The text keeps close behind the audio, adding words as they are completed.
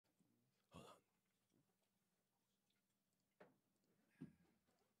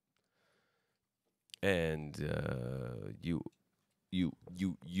And you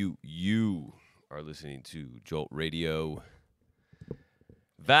are listening to Jolt Radio.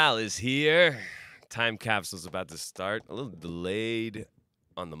 Val is here. Time Capsule is about to start. A little delayed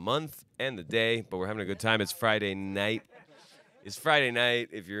on the month and the day, but we're having a good time. It's Friday night. It's Friday night.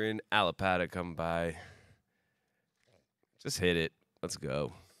 If you're in Alapata, come by. Just hit it. Let's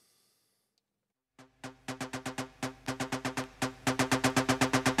go.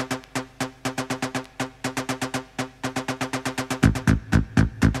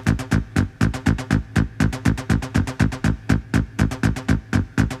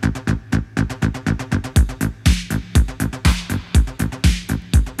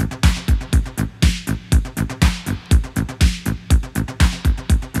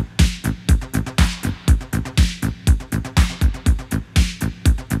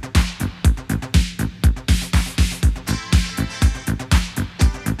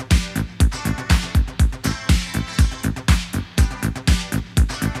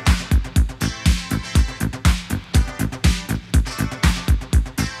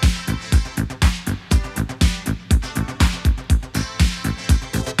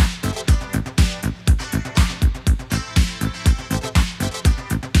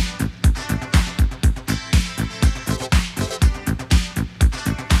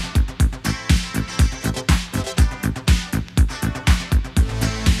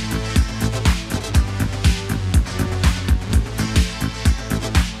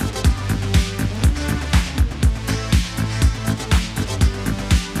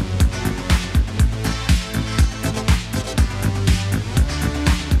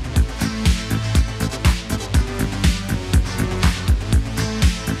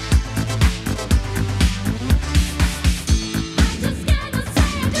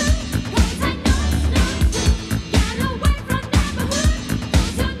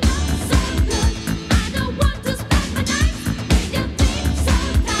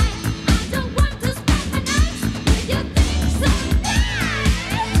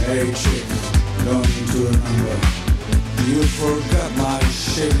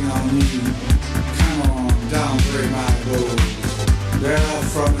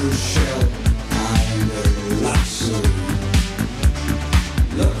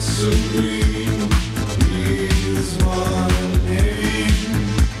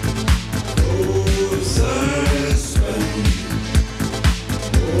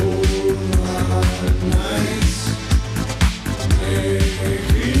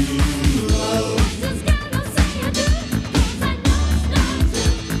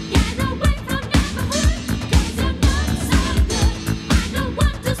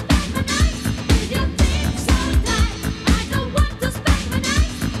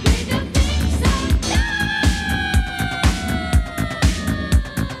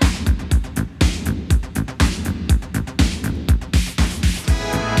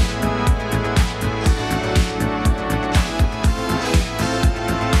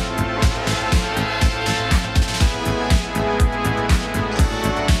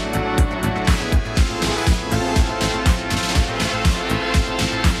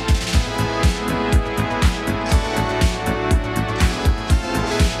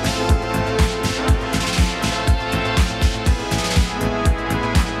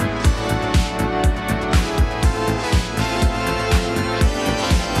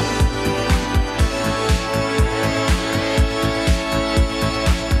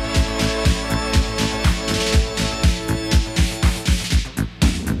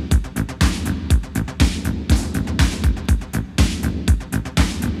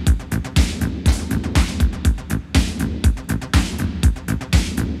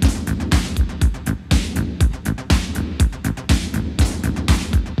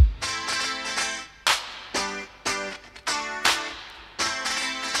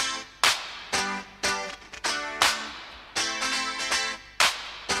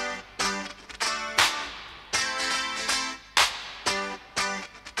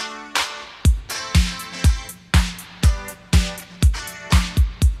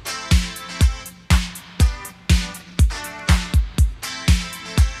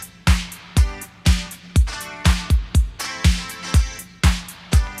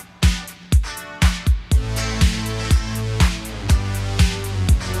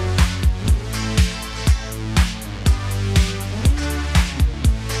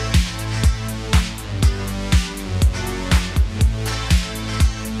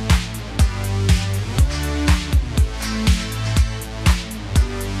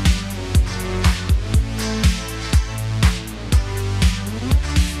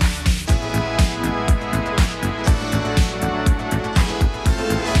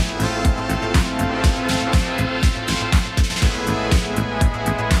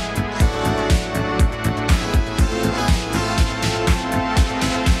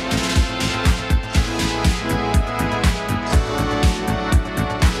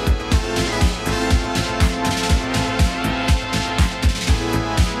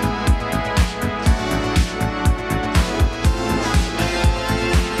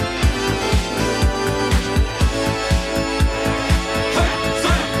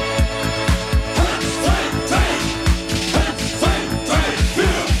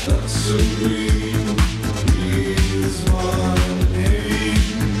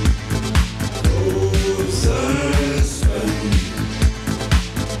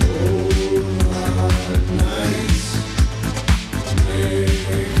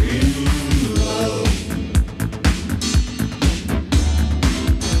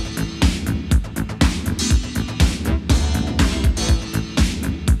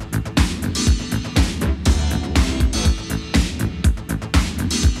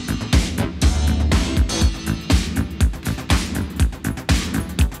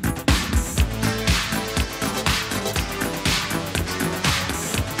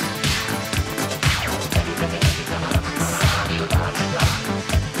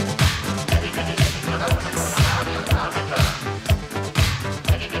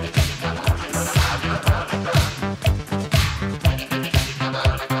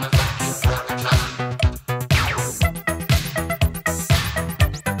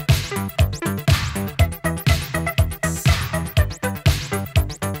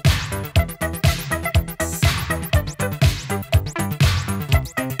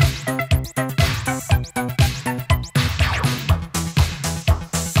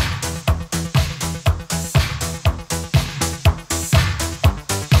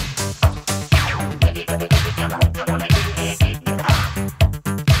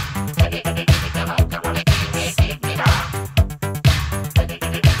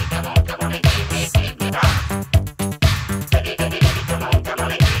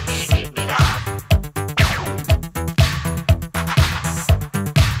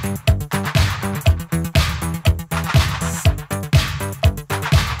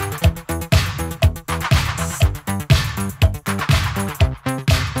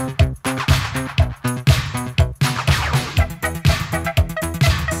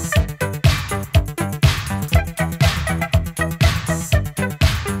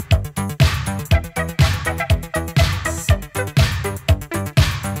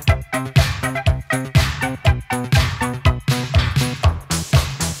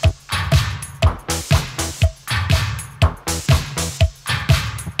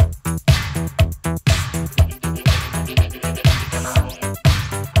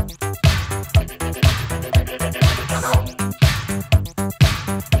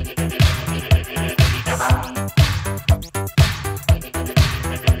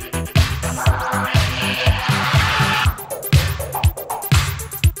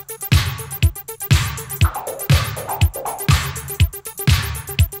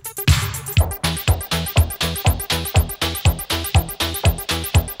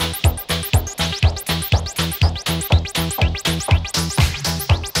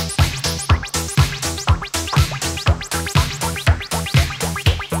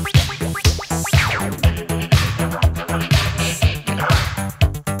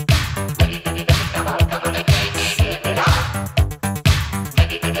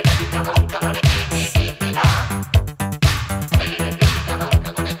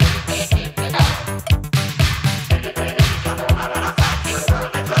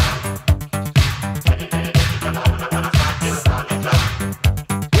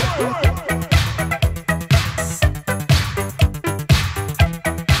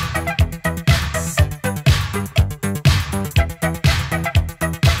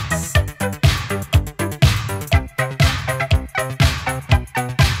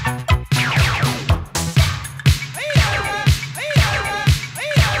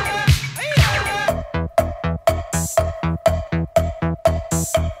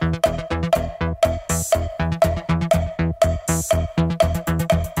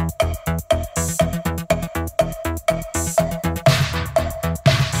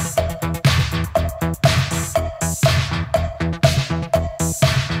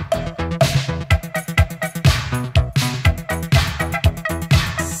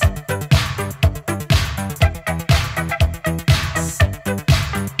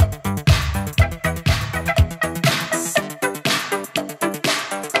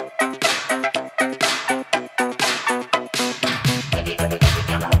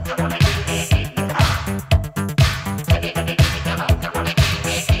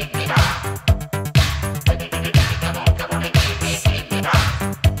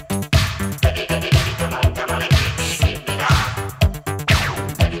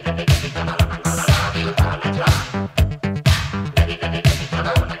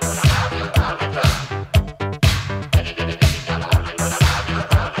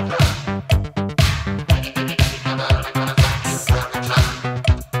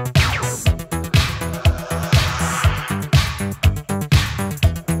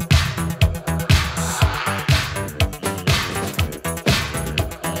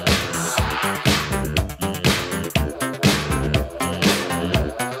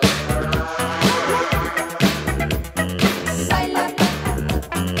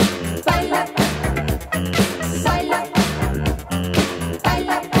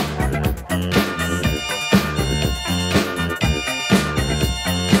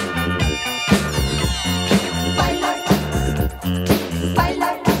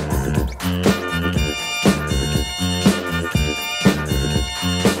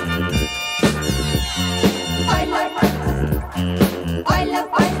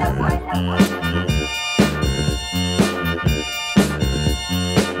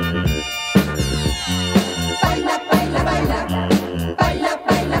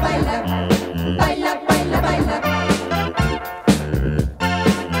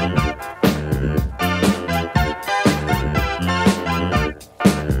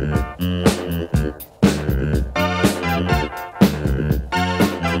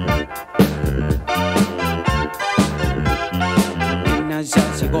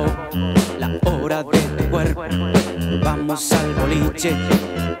 llegó la hora de tu cuerpo. Vamos al boliche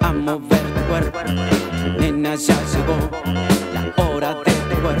a mover tu cuerpo. Nena, ya llegó la hora de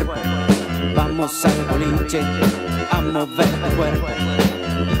tu cuerpo. Vamos al boliche a mover tu cuerpo.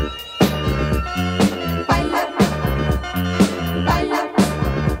 Baila, baila,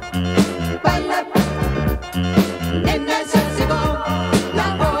 baila. Nena, ya llegó la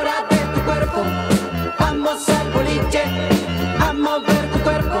hora de tu cuerpo. Vamos al boliche a mover tu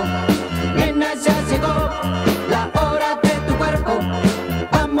cuerpo. Nena, ya llegó la hora de tu cuerpo.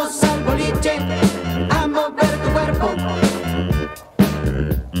 Vamos al boliche a mover tu cuerpo.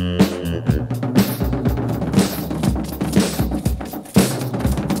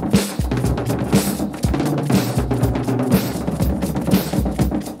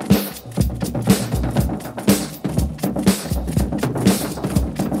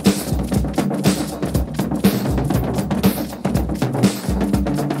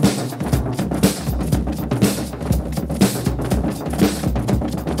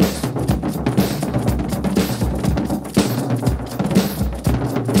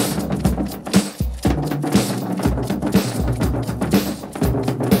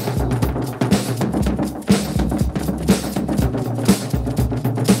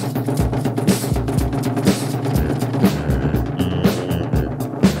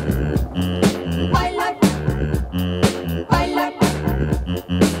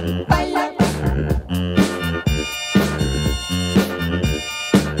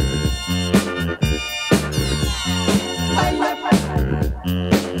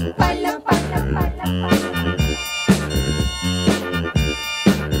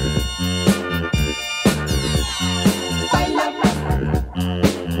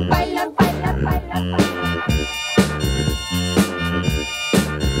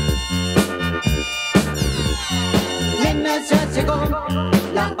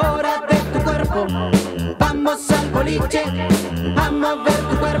 A mover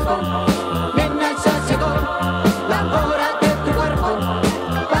tu cuerpo, nena, ya llegó la hora de tu cuerpo.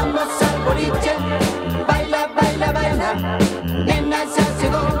 Vamos al boliche, baila, baila, baila. Nena, ya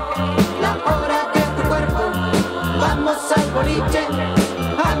llegó la hora de tu cuerpo. Vamos al boliche,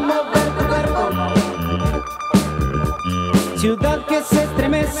 a mover tu cuerpo. Ciudad que se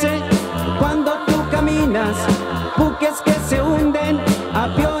estremece cuando tú caminas, buques que se hunden,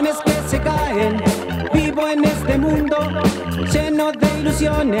 aviones que se caen. Vivo en este mundo lleno de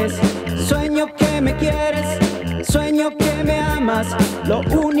ilusiones. Sueño que me quieres, sueño que me amas. Lo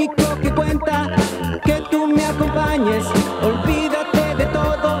único que cuenta, que tú me acompañes. Olvídate de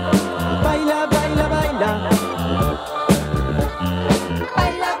todo, baila, baila, baila.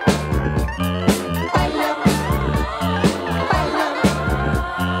 Baila, baila, baila.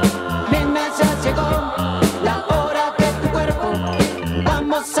 Nena, ya llegó la hora de tu cuerpo.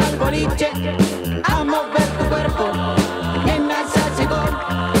 Vamos al boliche a mover tu cuerpo. Nena, ya llegó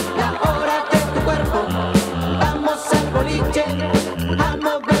la hora de tu cuerpo. Vamos al boliche a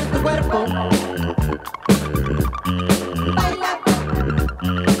mover tu cuerpo. Baila,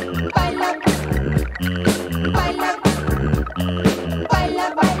 baila, baila, baila,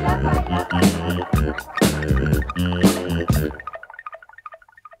 baila, baila.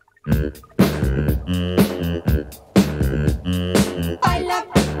 Baila.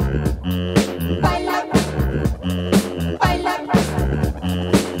 Baila,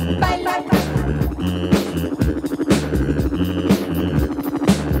 baila, baila.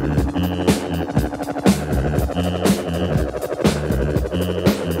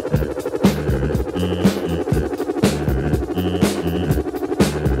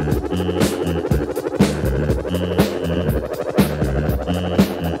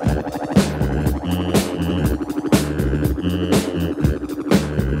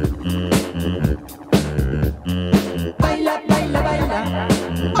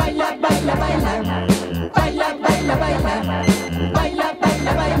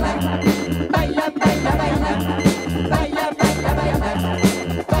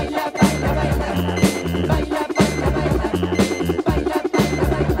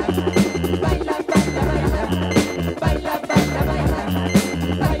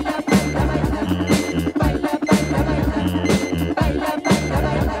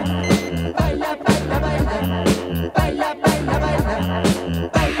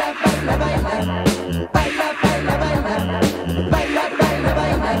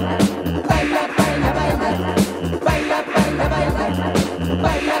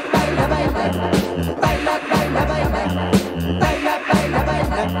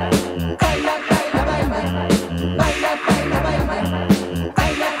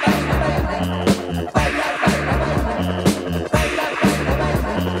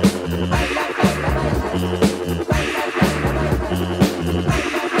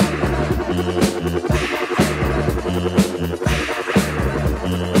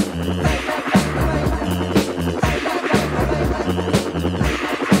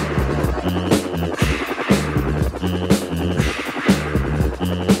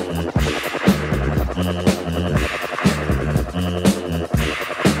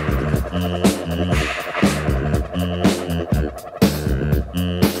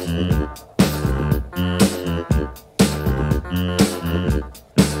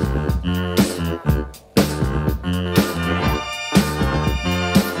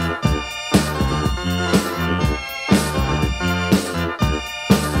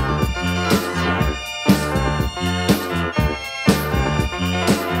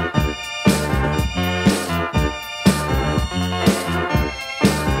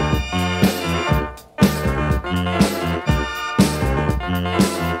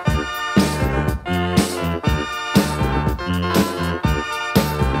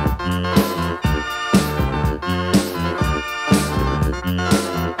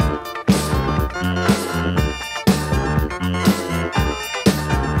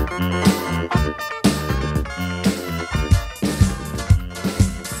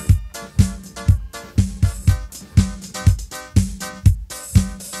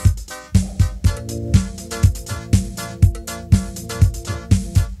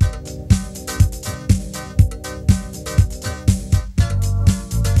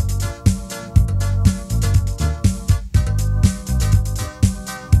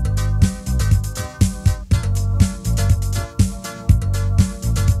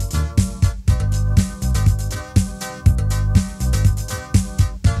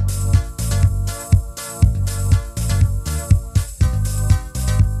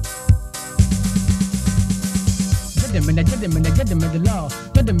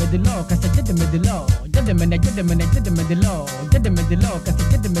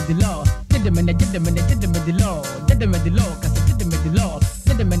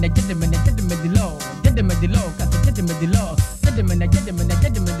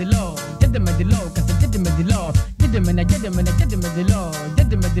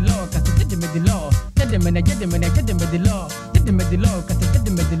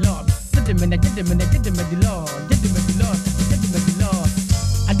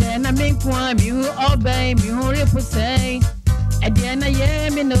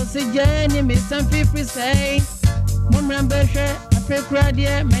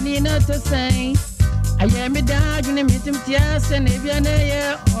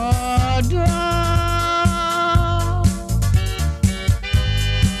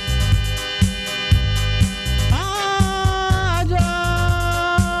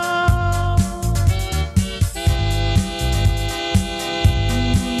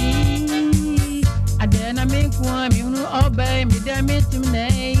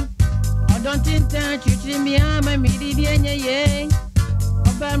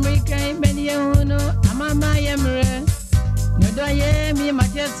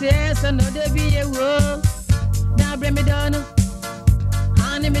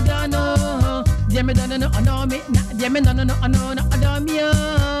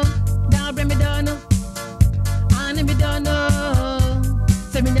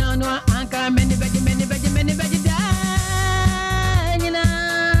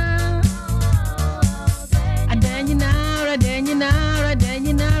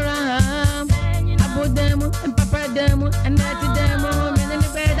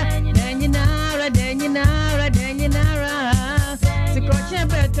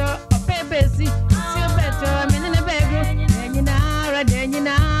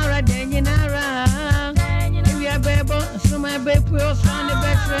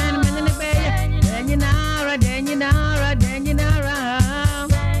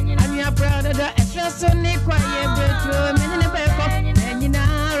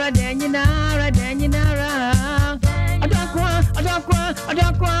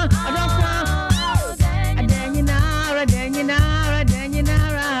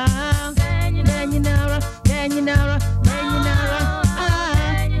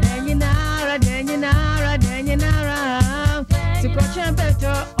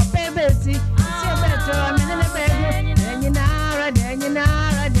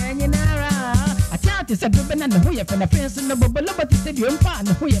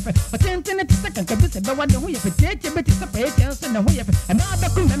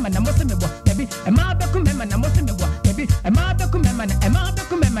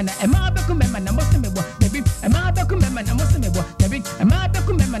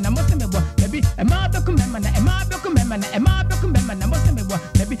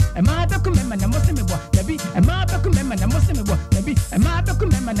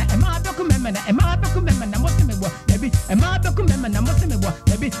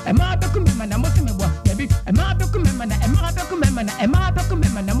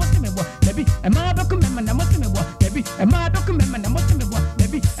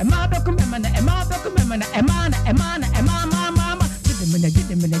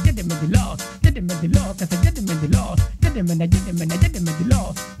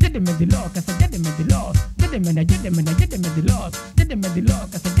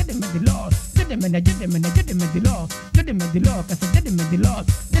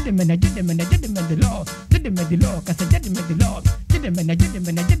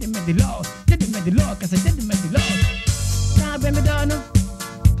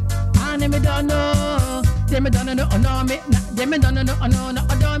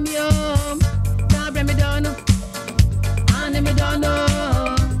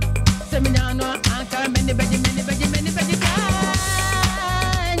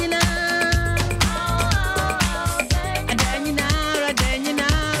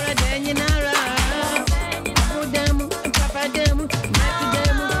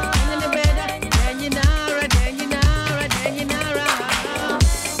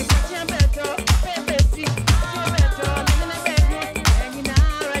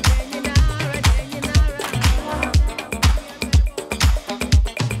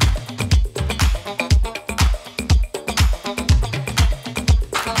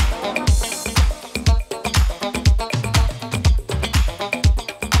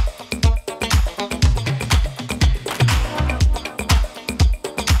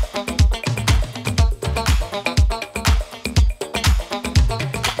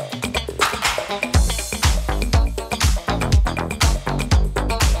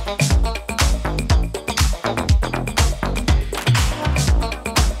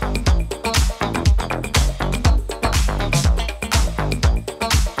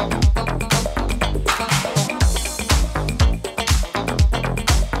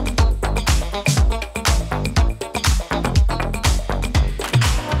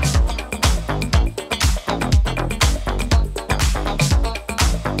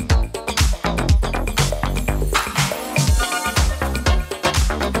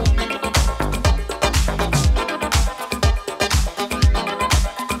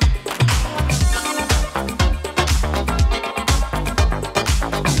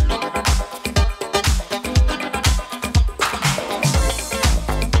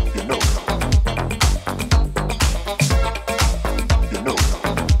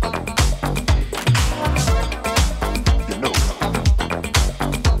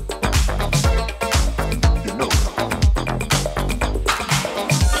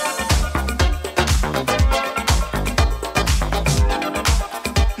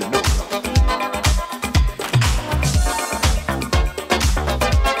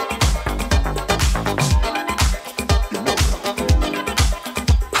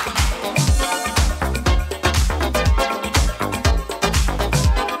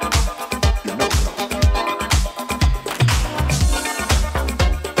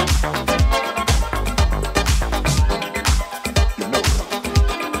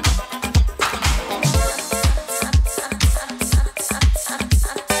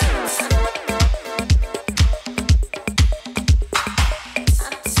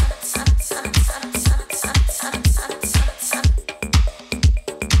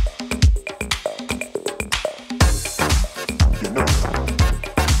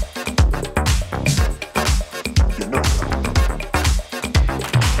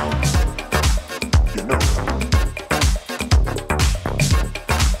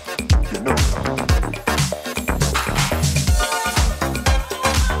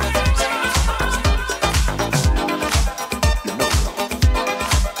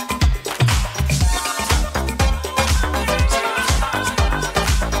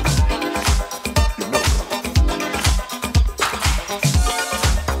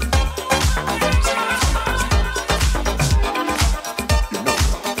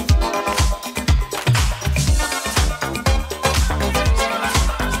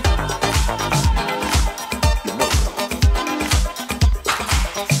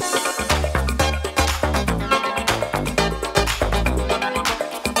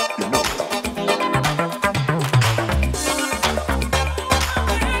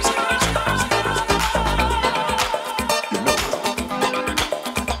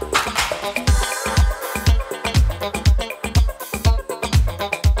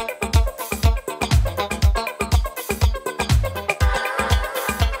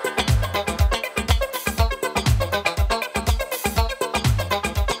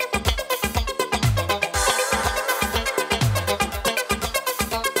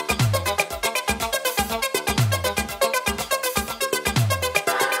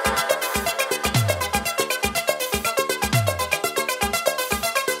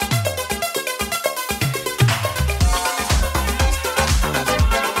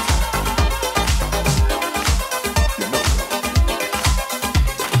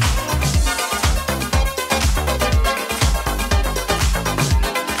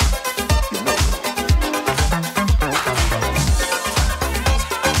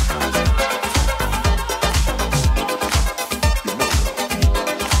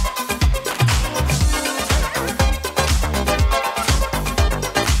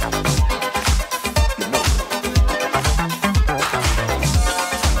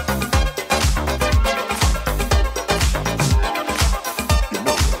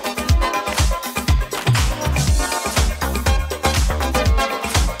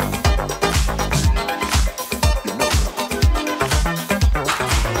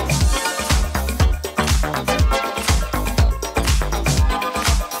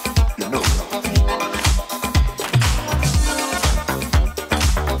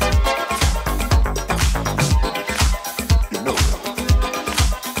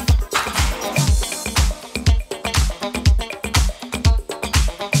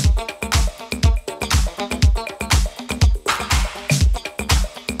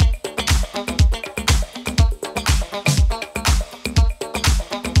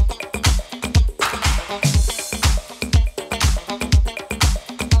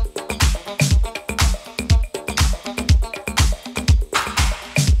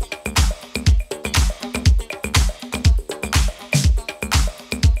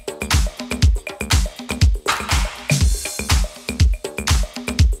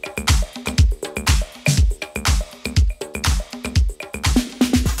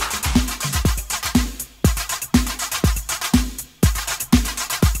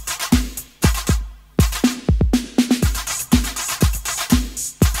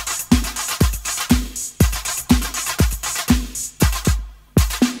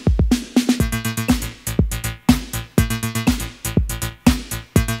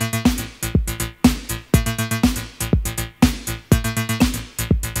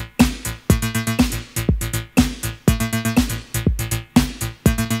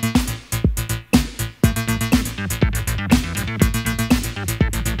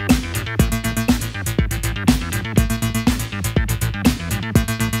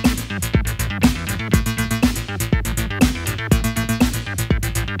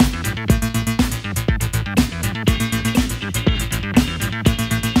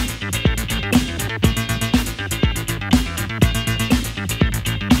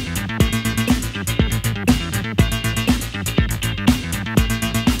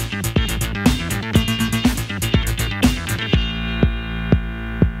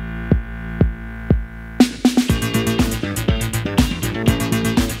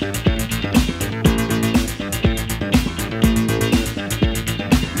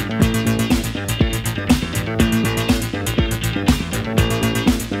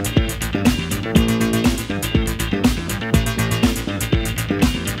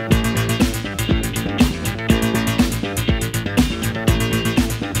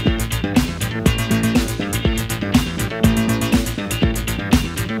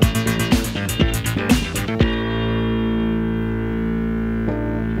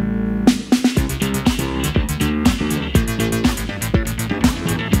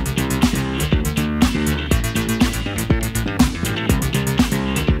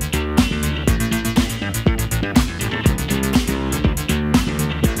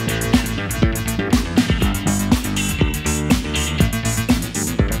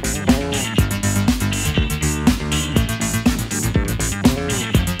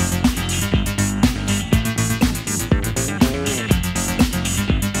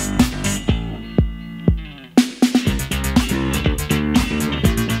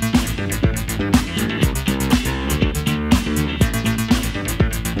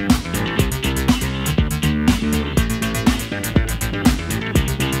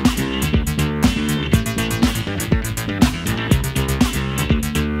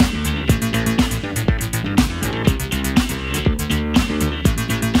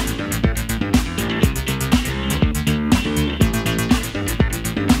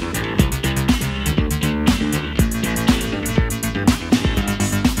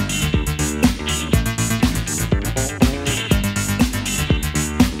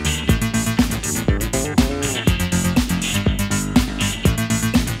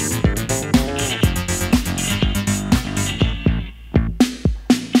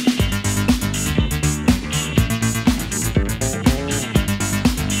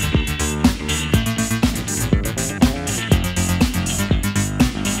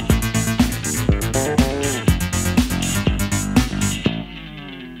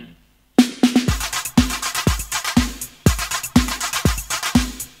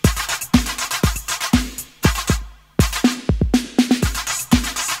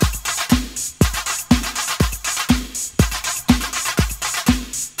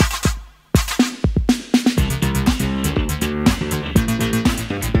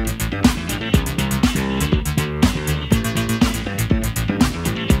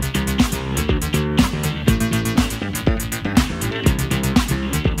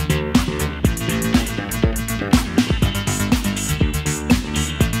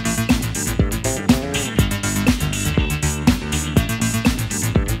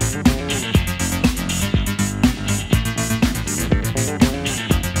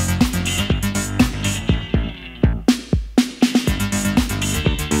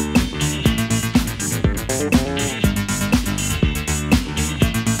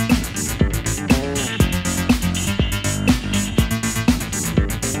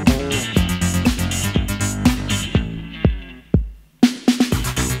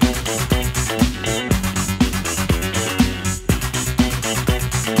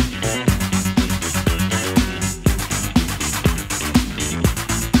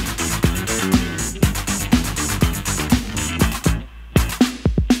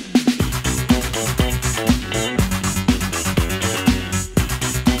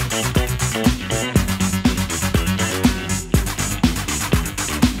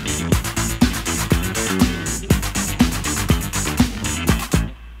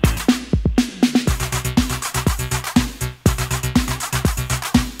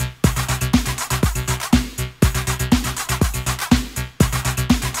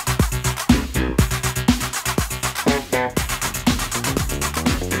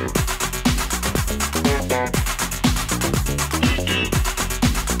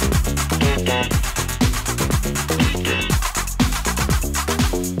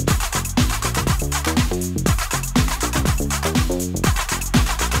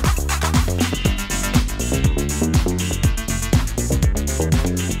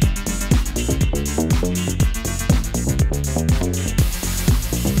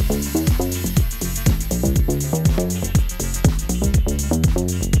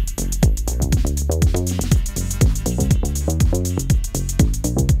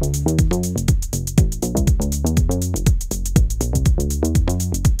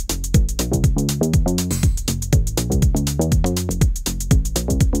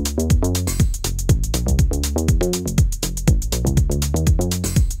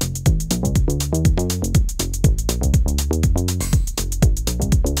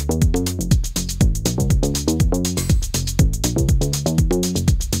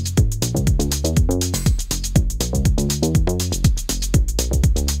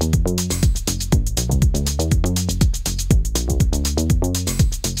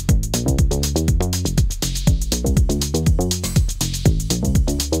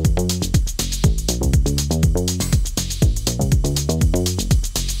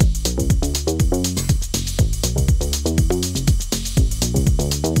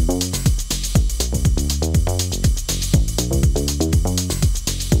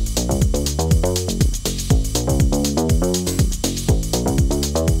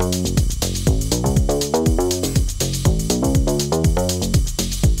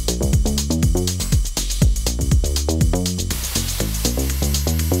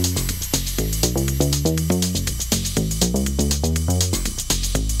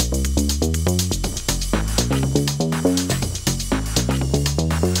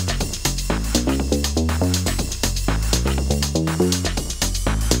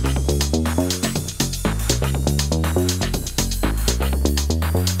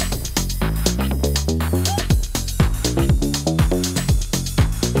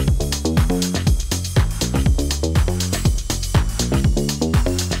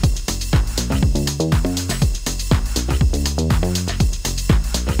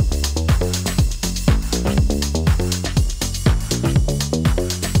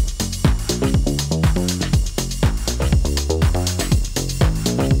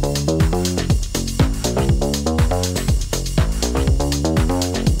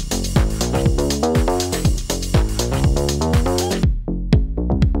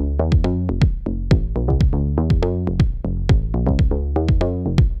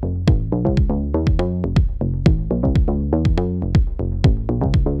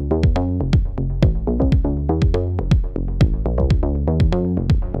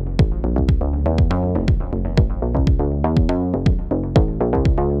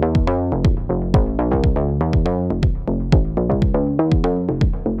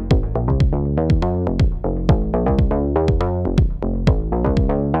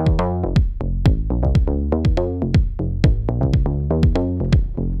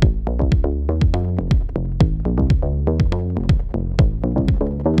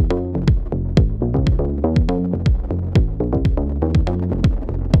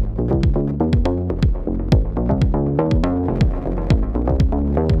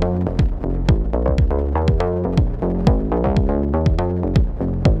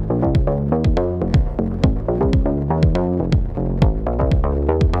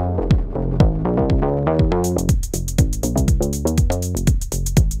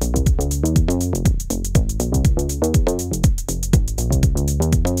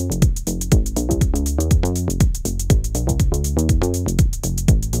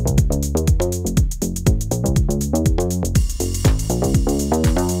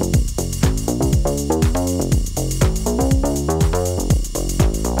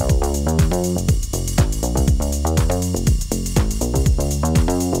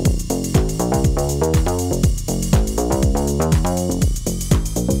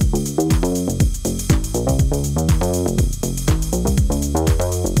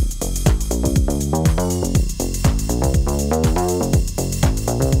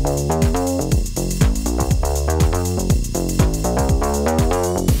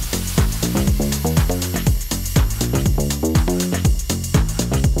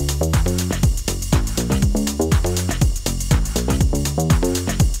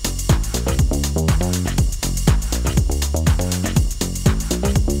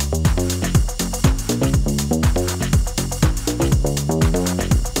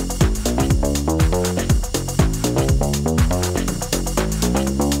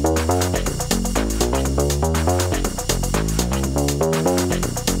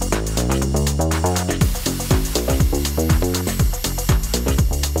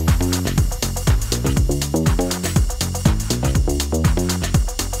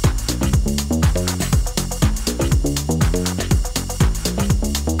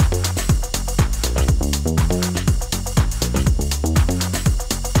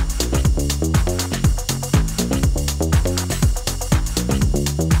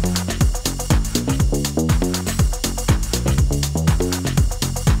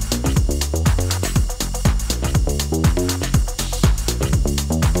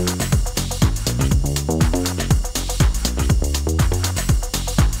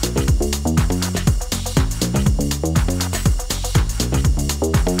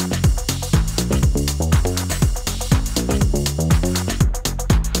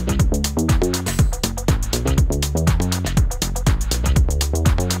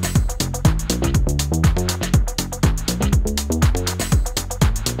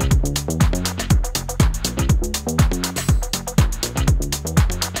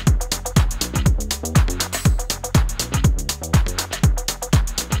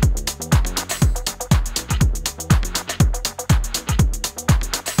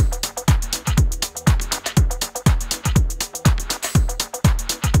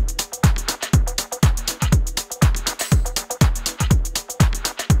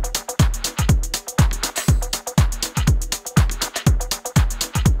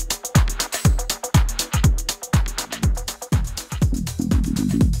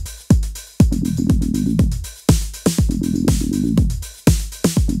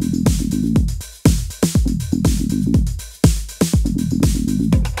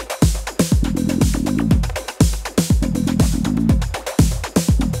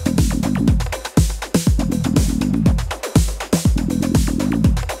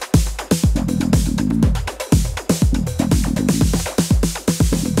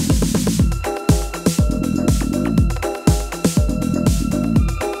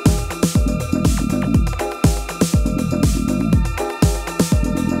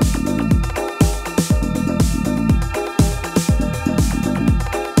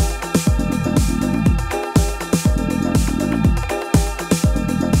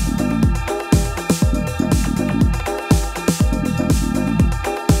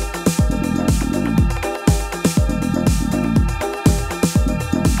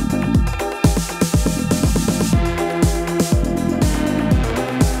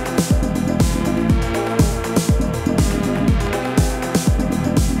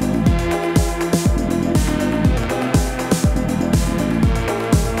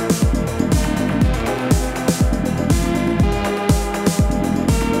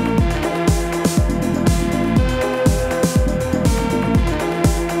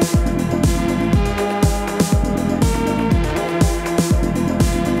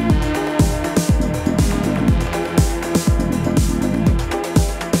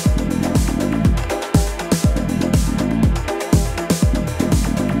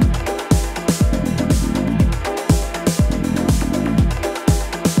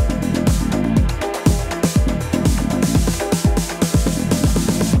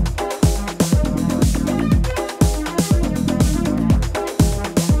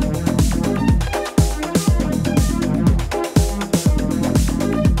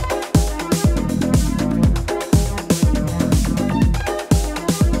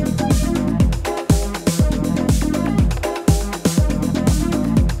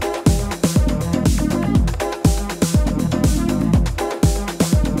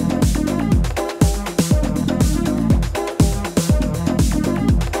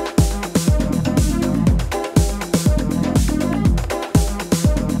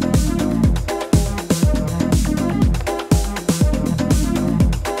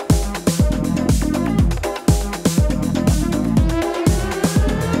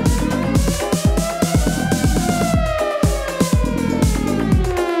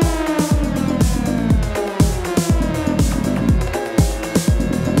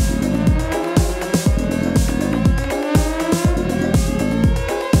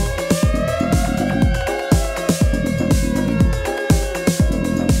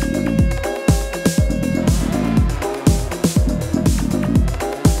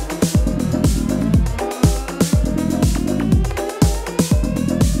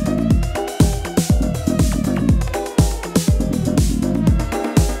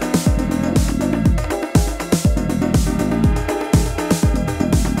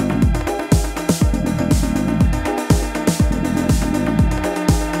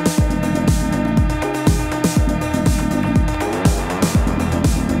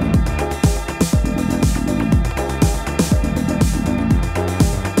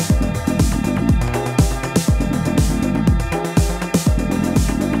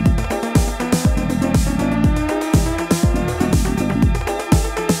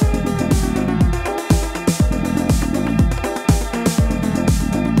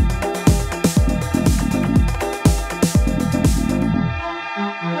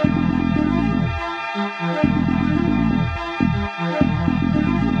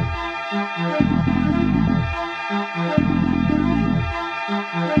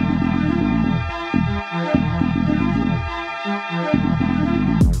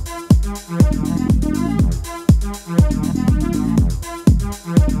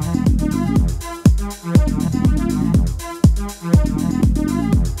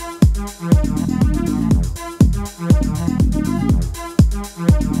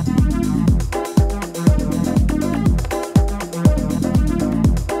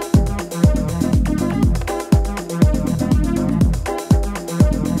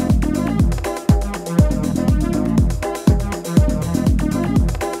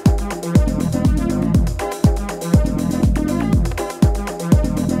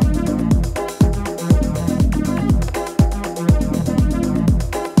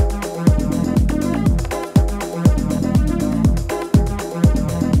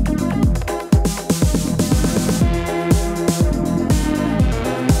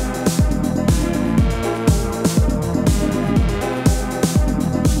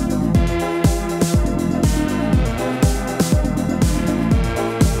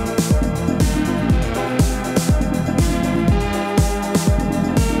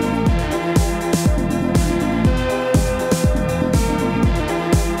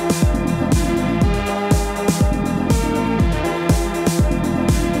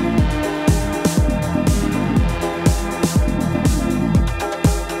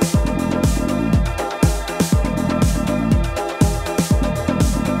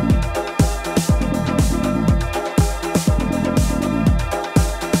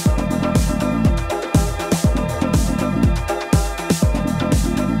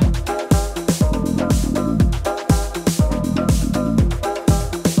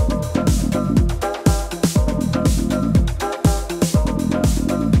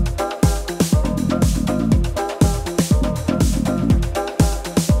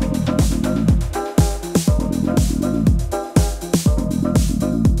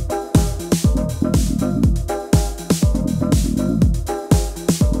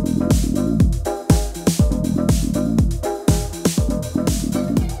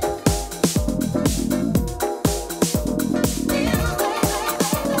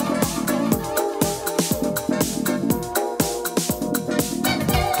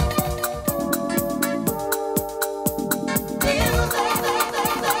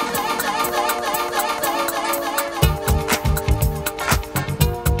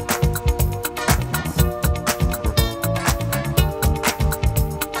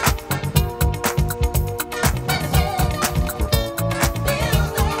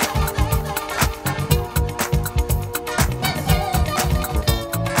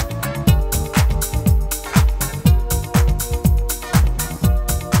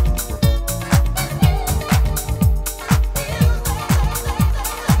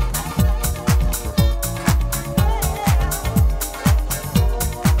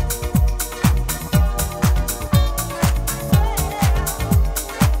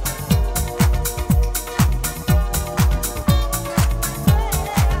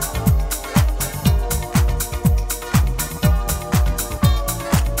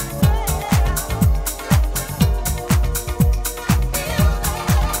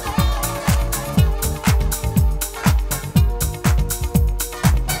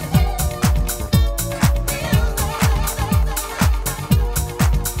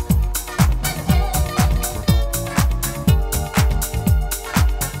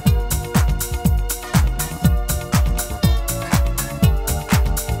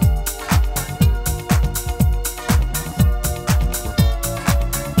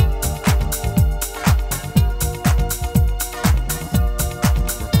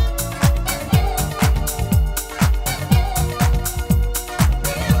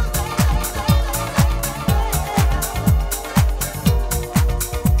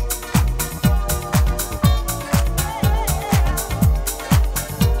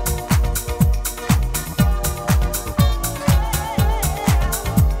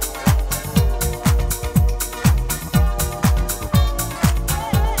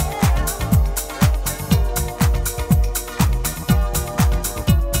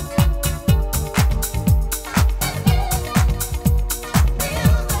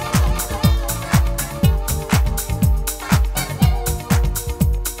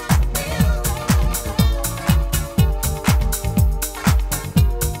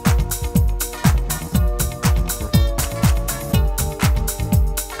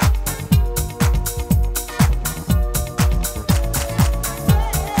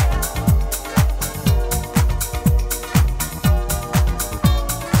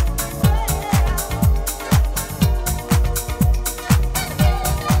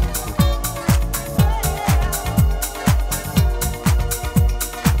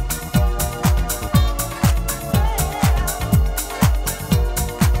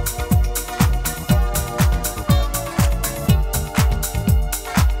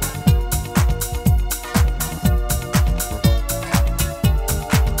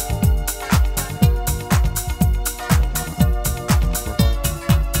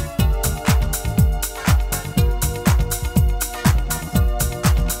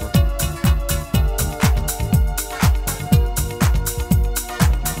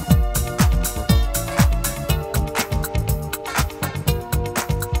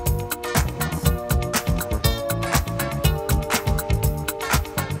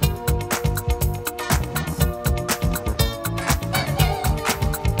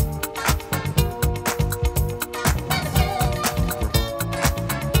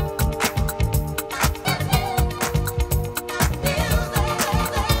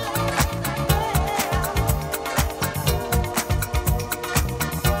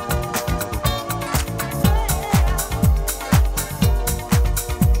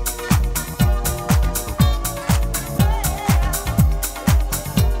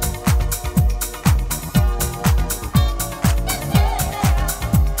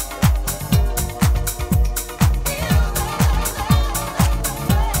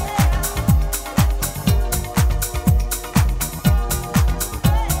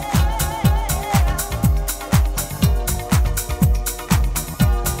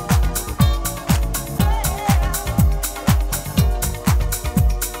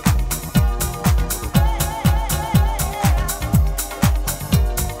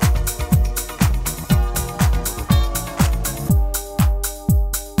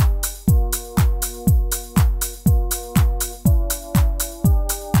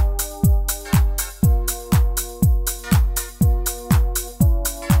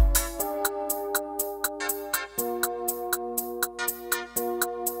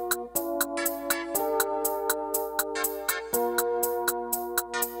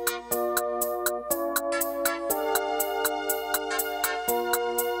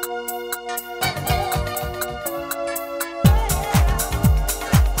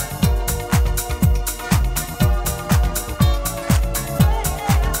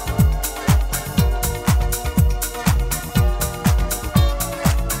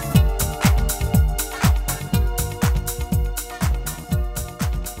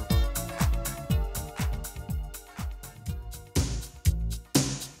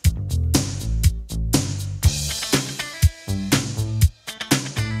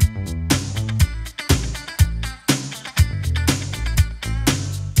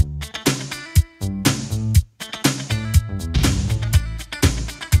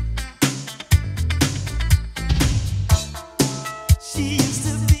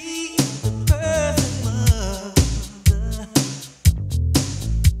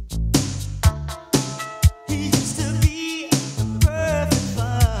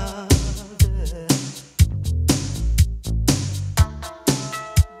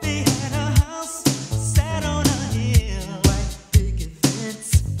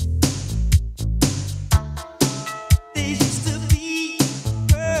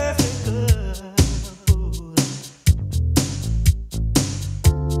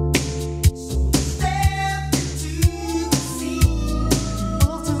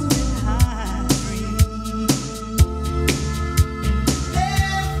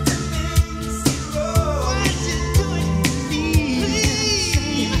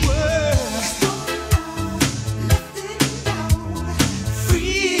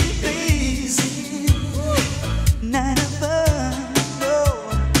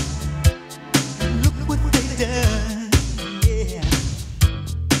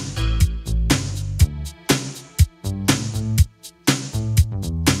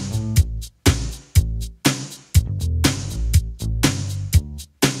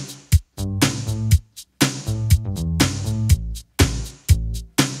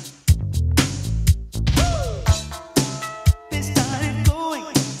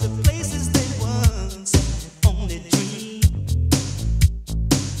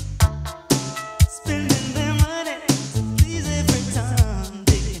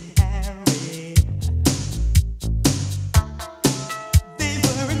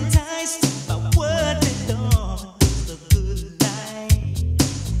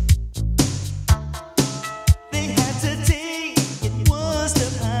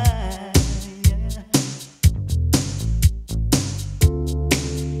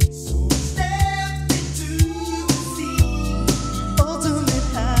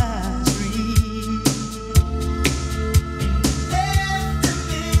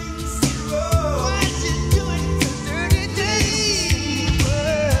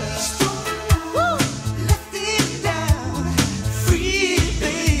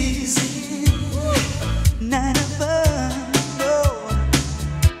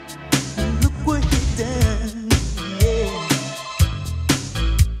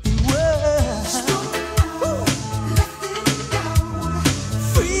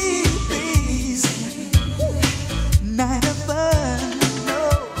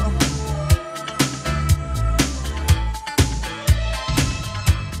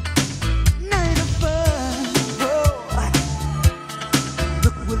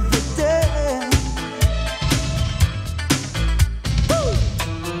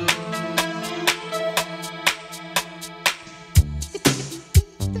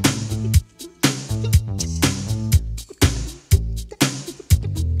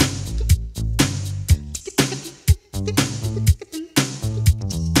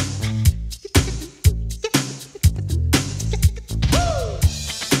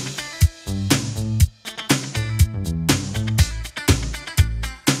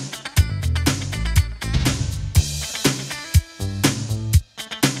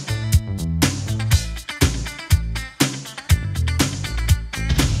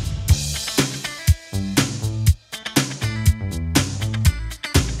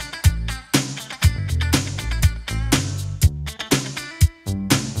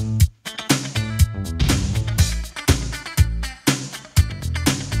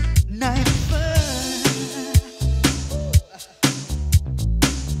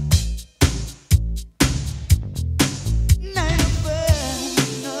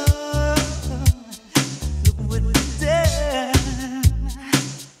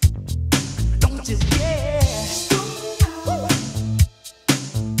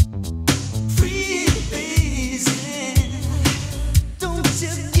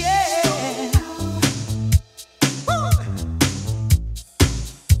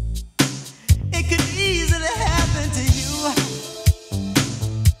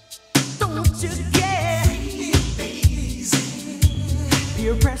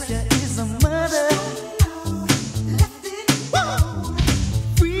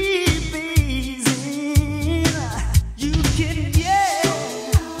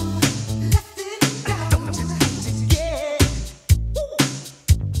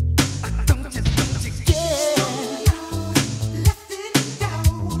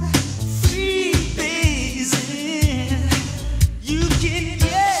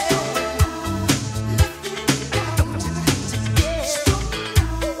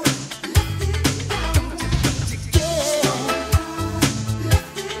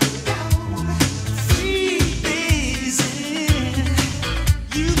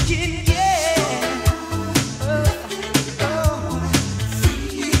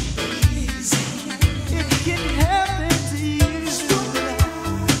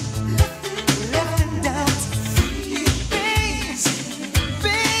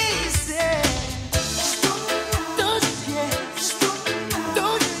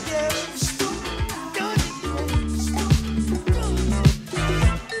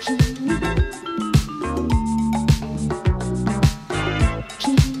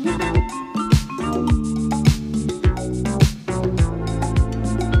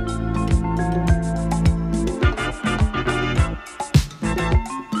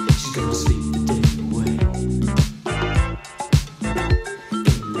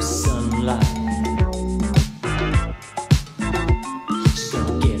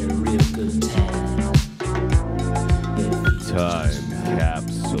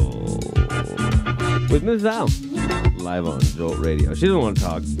 with Miss Val, live on Jolt Radio. She doesn't want to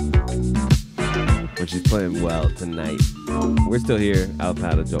talk, but she's playing well tonight. We're still here,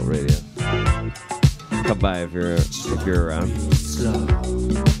 outside of Jolt Radio. Come by if you're around. Slow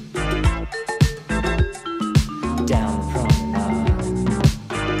down the promenade.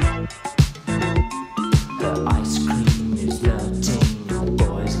 The ice cream is melting. The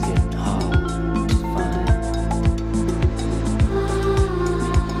boys are getting hard to find.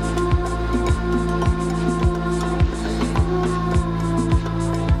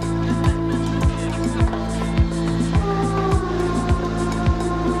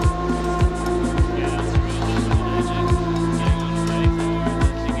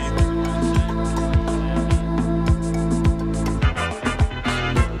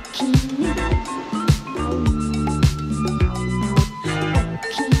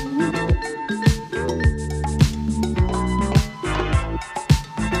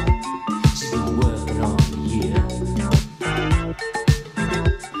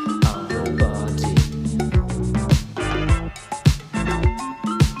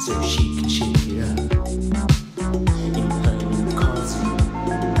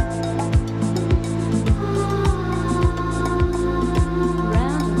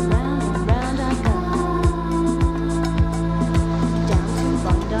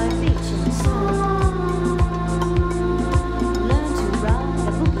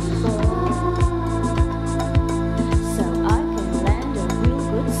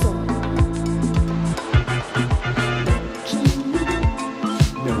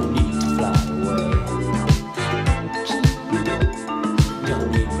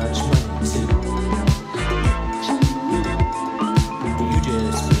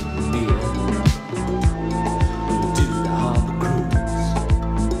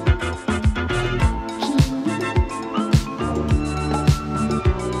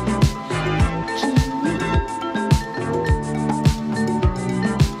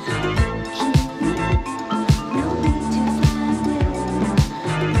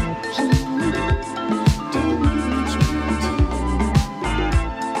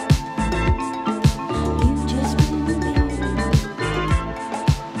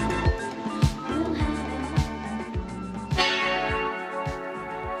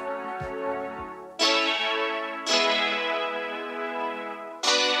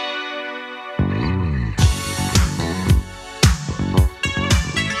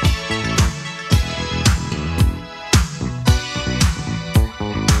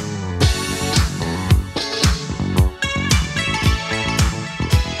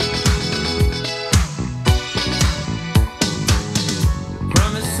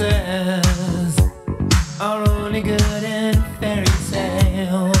 Are only good in fairy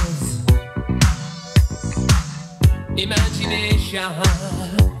tales. Imagination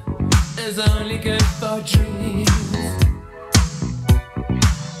is only good for dreams.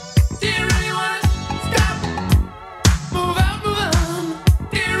 Do you really want to stop? Move out, move on.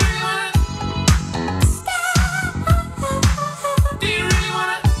 Do you really want to stop? Do you really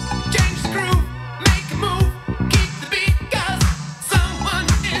want to change the groove, make a move, keep the beat? 'Cause someone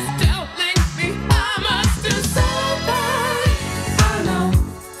is telling me I must do something. I know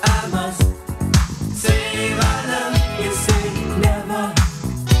I must save our love. You say never.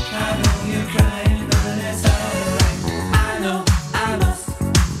 I know you're crying, but it's alright. I know I must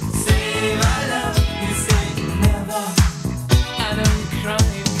save our love. You say never. I know you're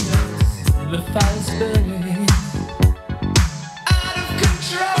crying 'cause the fire's burning out of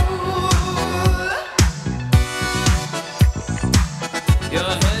control.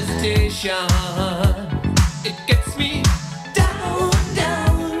 Your hesitation, it gets me down,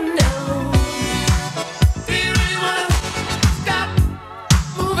 down, down. Do you really wanna stop?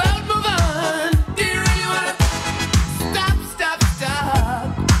 Move out, move on. Do you really wanna stop, stop, stop?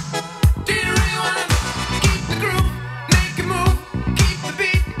 Do you really wanna keep the groove, make a move, keep the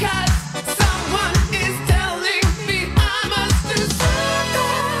beat? 'Cause someone is telling me I must do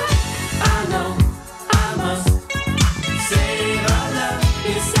something. I know I must save our love.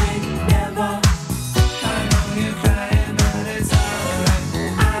 You say never.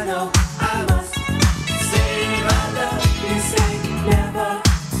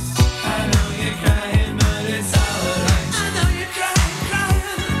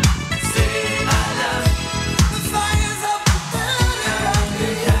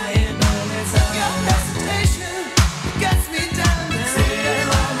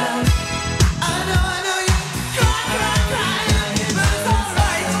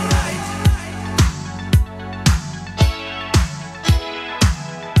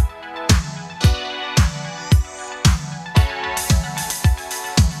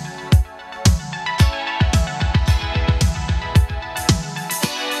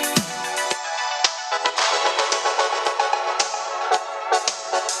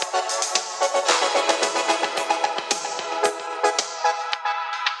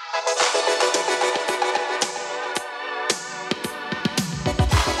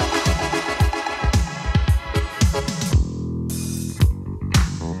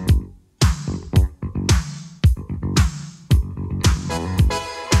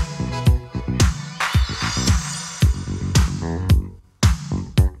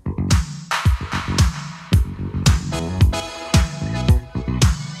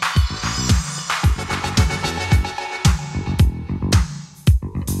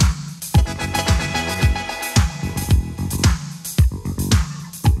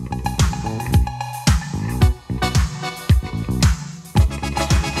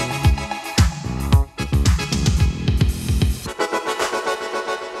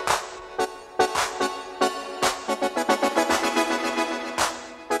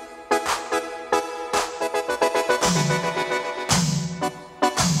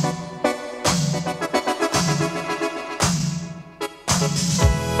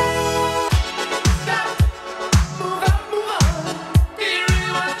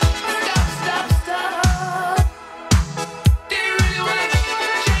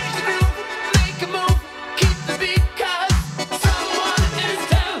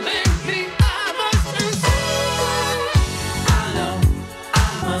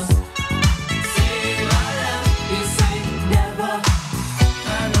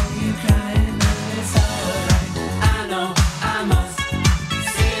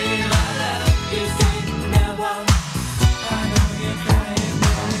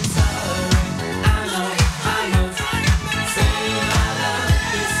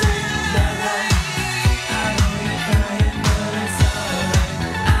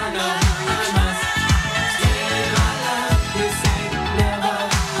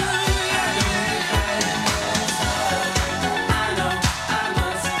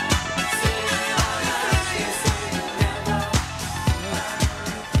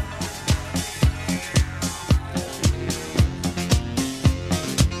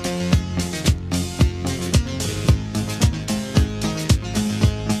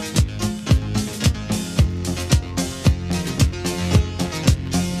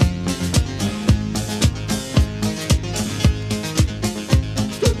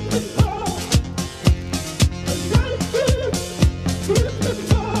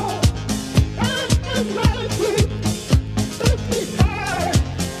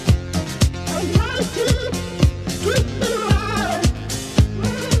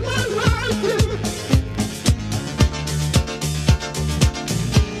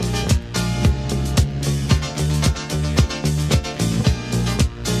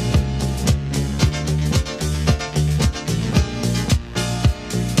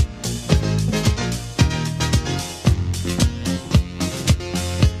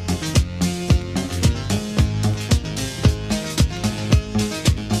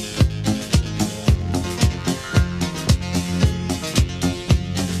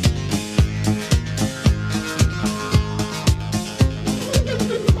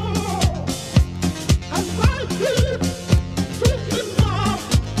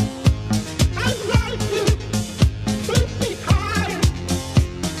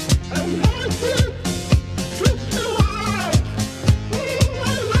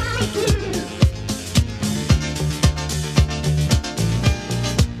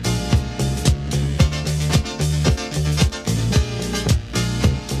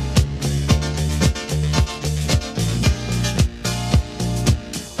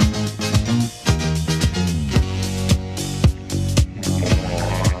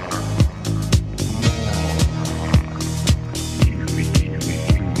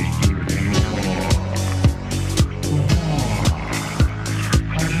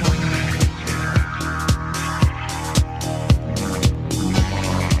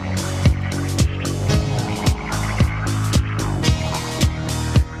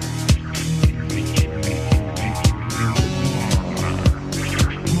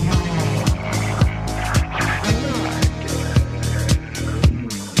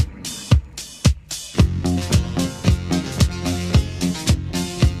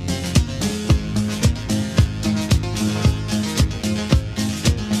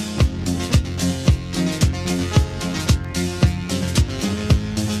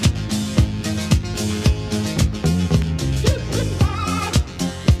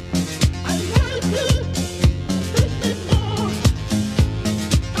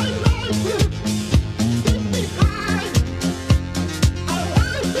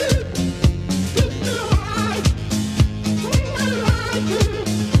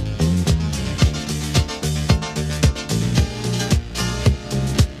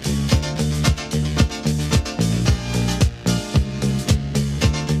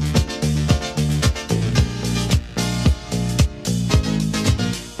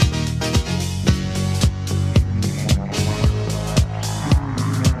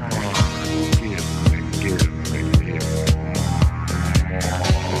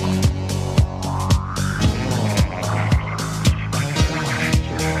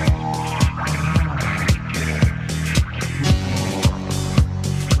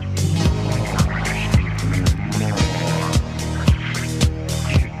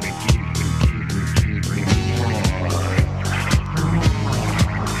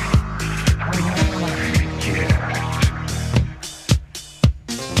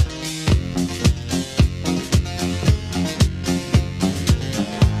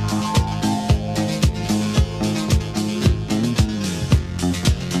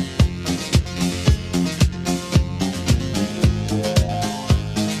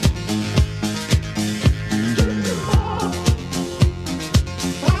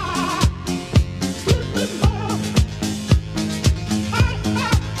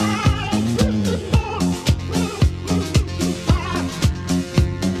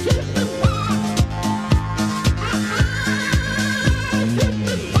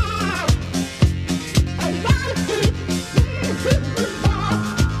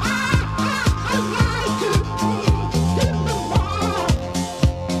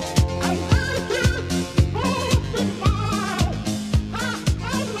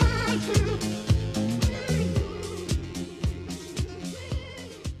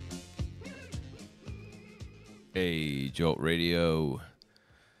 Hey, Jolt Radio.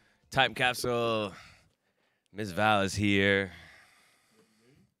 Time Capsule. Miss Val is here.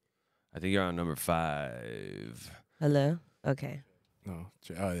 I think you're on number 5. Hello? Okay. No.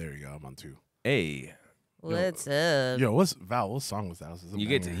 Oh, there you go. I'm on 2. Hey, What's up? Yo, what song was that? Was this a you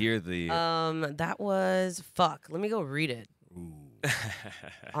get to banger? hear the. That was fuck. Let me go read it. Ooh.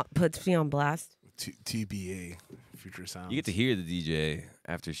 Puts me on blast. TBA, Future Sounds. You get to hear the DJ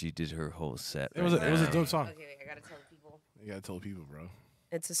after she did her whole set. It was right a now. dope song. Okay, wait, I gotta tell people. You gotta tell people, bro.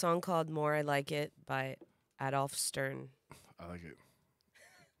 It's a song called "More I Like It" by Adolf Stern. I like it.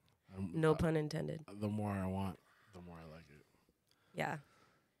 No pun intended. The more I want, the more I like it. Yeah.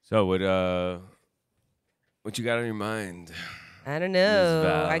 So what you got on your mind? I don't know.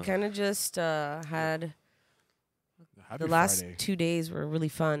 Val. I kind of just had Happy the last Friday. 2 days were really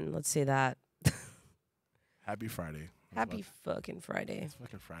fun. Let's say that. Happy Friday. Happy fucking Friday. It's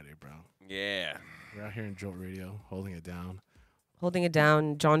fucking Friday, bro. Yeah. We're out here in Jolt Radio, holding it down. Holding it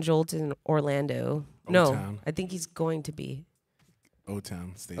down. John Jolt in Orlando. No, O-Town. I think he's going to be.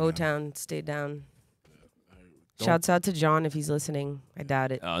 O-Town, stay down. O-Town, stay down. Don't- Shouts out to John if he's listening. I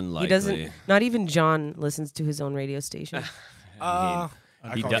doubt it. Unlikely. He doesn't. Not even John listens to his own radio station. I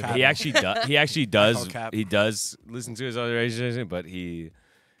He, call do, cap. he actually does. He actually does. call cap. He does listen to his other radio station, but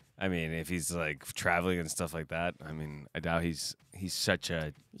I mean, if he's like traveling and stuff like that, I mean, I doubt he's such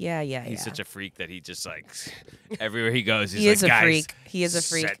a Yeah. such a freak that he just like everywhere he goes. He's He like, is a guys, freak. He is a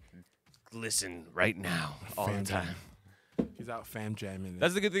freak. Listen right now, all the Fam time. jam. He's out fam jamming.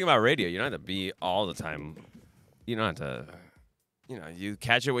 That's the good thing about radio. You don't have to be all the time. You don't have to. You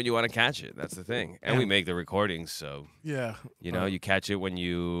catch it when you want to catch it. That's the thing. And we make the recordings, so yeah. you catch it when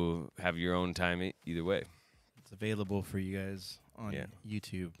you have your own time. Either way, It's available for you guys on Yeah.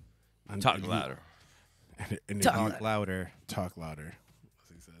 YouTube. talk louder. Talk louder. Talk louder.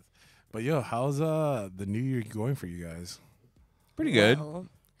 As he says. But yo, how's the new year going for you guys? Pretty good. Well,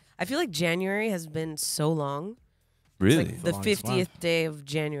 I feel like January has been so long. Really? It's like the longest 50th month. day of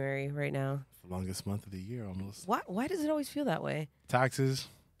January right now. The longest month of the year, almost. Why does it always feel that way? Taxes,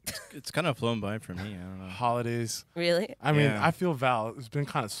 It's kind of flown by for me. I don't know. holidays. Really? I mean, Yeah. I feel Val. It's been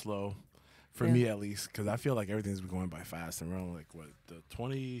kind of slow, for Yeah. me at least, because I feel like everything's been going by fast, and we're on like the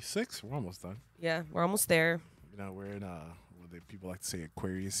 26th. We're almost done. Yeah, we're almost there. We're in what people like to say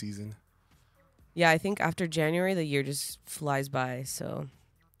Aquarius season. Yeah, I think after January, the year just flies by. So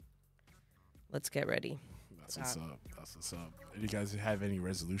let's get ready. That's what's up. That's what's up. Do you guys have any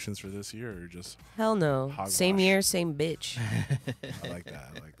resolutions for this year, or just Hell no. Hogwash. Same year, same bitch. I like that.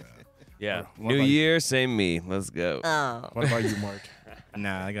 I like that. Yeah. What New about you? year, same me. Let's go. Oh. What about you, Mark?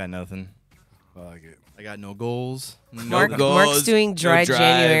 Nah, I got nothing. I like it. I got no goals. Mark's goals, doing no dry drive,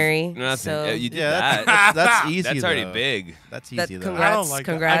 January. Nothing. So You did Yeah, that. that's easy. That's already though. big. That's That- easy though. congrats. I don't like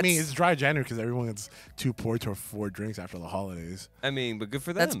that. I congrats. mean, it's dry January because everyone gets 2 ports or 4 drinks after the holidays. I mean, but good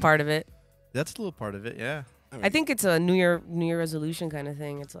for them. that's part of it. That's a little part of it. Yeah. I think it's a New Year resolution kind of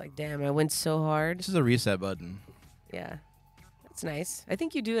thing. It's like, damn, I went so hard. This is a reset button. Yeah, that's nice. I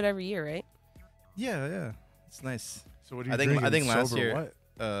think you do it every year, right? Yeah. It's nice. So what do you I think drinking? last Sober year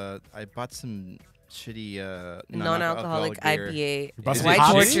what? I bought some shitty Non-alcoholic beer. IPA. You bought some Why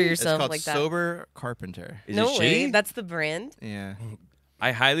hops? torture It's yourself called like that? Sober Carpenter. Is No it way. shitty? That's the brand. Yeah.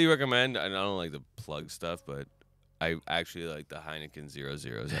 I highly recommend. I don't like to plug stuff, but I actually like the Heineken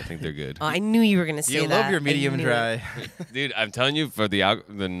 0.0s. I think they're good. Oh, I knew you were gonna say You that. love your I medium knew it. dry. Dude, I'm telling you, for the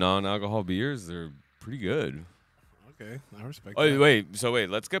non-alcohol beers, they're pretty good. Okay, I respect Oh that. wait,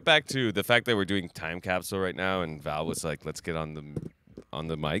 let's get back to the fact that we're doing Time Capsule right now, and Val was like, "Let's get on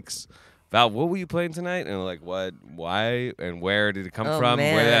the mics." Val, what were you playing tonight? And like, what, why, and where did it come Oh, from?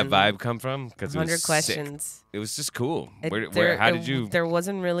 Where did that man. vibe come from? Because it 100 was sick. questions. It was just cool. It- How did you? There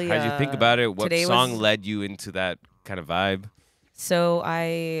wasn't really. How did you think about it? What today song was- led you into that kind of vibe? So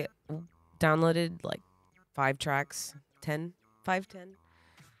I downloaded like 5 tracks, 10,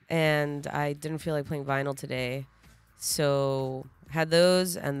 and I didn't feel like playing vinyl today. So had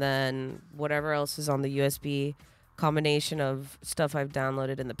those, and then whatever else is on the USB, combination of stuff I've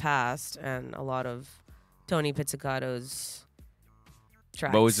downloaded in the past, and a lot of Tony Pizzicato's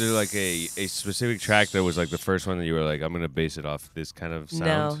tracks. But was there like a specific track that was like the first one that you were like, I'm gonna base it off this kind of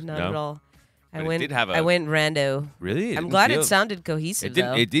sound? No, not at all. But it did have I a- went rando. Really? I'm glad it sounded cohesive, It did.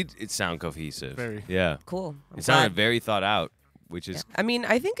 though. It did. It sound cohesive. Very. Yeah. Cool. I'm It sounded glad. very thought out, which is I mean,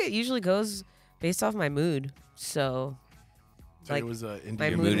 I think it usually goes based off my mood. So So like, it was my indie.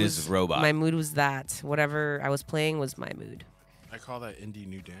 your mood mood is was- robot. my mood was that. Whatever I was playing was my mood. I call that indie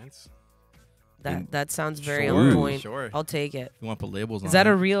new dance. That sounds very Sure. on point. Sure. I'll take it. You want to put labels on Is that it.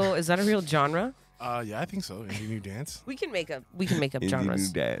 a real genre? Yeah, I think so. Indie new dance. We can make up genres.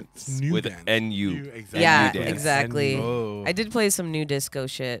 dance New with dance. NU. Exactly. Yeah, NU dance. exactly. Oh. I did play some new disco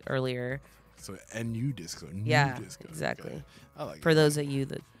shit earlier. So NU disco. New Yeah, disco. exactly. Okay. I like For it. those of you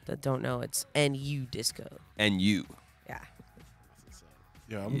that don't know, it's NU disco. NU. Yeah.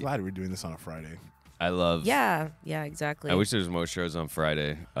 Yeah, I'm glad we're doing this on a Friday. I love. Yeah, exactly. I wish there was more shows on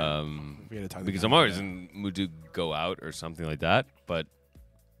Friday. We had to talk Because about I'm always that. in the mood to go out or something like that. But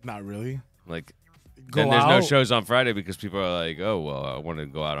Not really. like, Go then there's no out? shows on Friday because people are like, oh well, I want to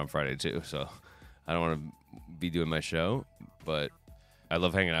go out on Friday too. So I don't want to be doing my show, but I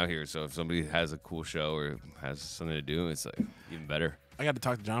love hanging out here. So if somebody has a cool show or has something to do, it's like even better. I got to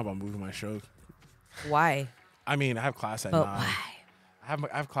talk to John about moving my show. Why? I mean, I have class at But 9. why?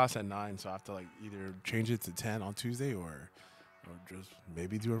 I have class at 9, so I have to like either change it to 10 on Tuesday or just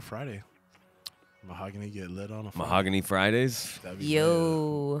maybe do it Friday. Mahogany get lit on a Friday. Mahogany Fridays. That'd be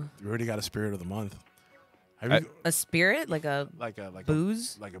Yo, lit. We already got a spirit of the month. Have I- you, a spirit like a like a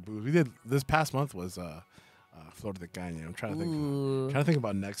booze? like a booze. We did this past month was Flor de Caña. I'm trying to think. Ooh. Trying to think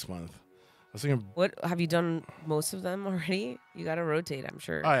about next month. I was thinking. What have you done? Most of them already? You got to rotate, I'm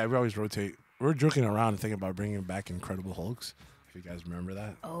sure. Oh yeah, we always rotate. We're joking around and thinking about bringing back Incredible Hulks. If you guys remember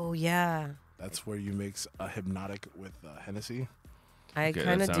that, Oh yeah, that's where you mix a hypnotic with Hennessy. I Okay,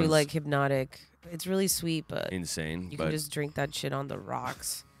 kind that of do sounds- like hypnotic. It's really sweet, but Insane. you but can just drink that shit on the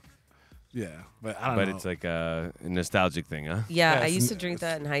rocks. Yeah, but I don't but know. it's like a nostalgic thing, huh? Yeah, Yeah, I it's used to n- drink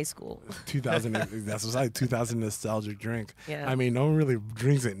that in high school. 2000. That's what's like 2000 nostalgic drink. Yeah. I mean, no one really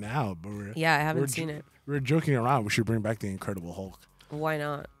drinks it now, but we're Yeah, I we're haven't seen jo- it. We're joking around. We should bring back the Incredible Hulk. Why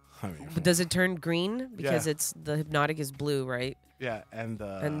not? I mean, But does it turn green because Yeah. it's the hypnotic is blue, right? yeah, and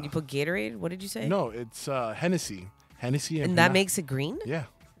And you put Gatorade. What did you say? no, it's Hennessy, and that hypno- makes it green. yeah.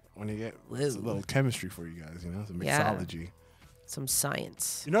 When you get it's a Whoa. little chemistry for you guys, you know, some Yeah. mixology. Some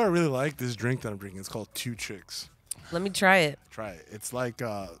science. You know what I really like? This drink that I'm drinking. It's called Two Chicks. Let me try it. Try it. It's like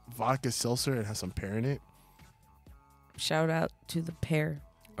vodka seltzer. It has some pear in it. Shout out to the pair.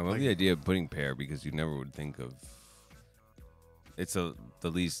 I love the idea of putting pear because you never would think of. It's the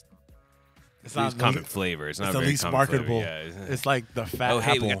least. It's least not common flavor. It's not the very least common flavor, marketable. Yeah. It's like the fat oh,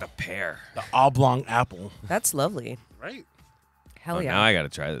 hey, apple, we got the pear. the oblong apple. That's lovely. Right? Hell Oh, yeah. Now I gotta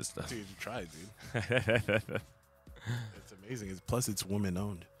try this stuff. Dude, you try it, dude. It's amazing. Plus, it's woman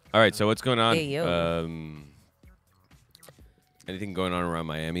owned. All right, so what's going on? Hey, yo. Anything going on around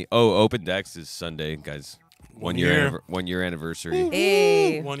Miami? Oh, Open Decks is Sunday, guys. 1 year, year. 1 year anniversary.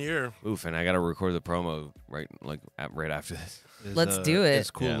 Hey. 1 year. Oof, and I gotta record the promo right after this. Let's do it.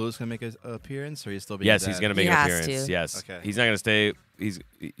 Is Cool Yeah. Lou's gonna make an appearance, or he's still being? Yes, he's gonna make He an has appearance. to. Yes, Okay. he's not gonna stay.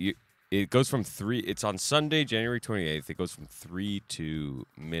 it goes from 3. It's on Sunday, January 28th. It goes from 3 to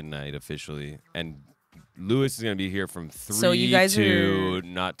midnight officially, and Lewis is gonna be here from 3 So you guys to are-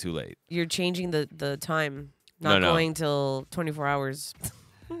 not too late. You're changing the time, No, not no. going till 24 hours.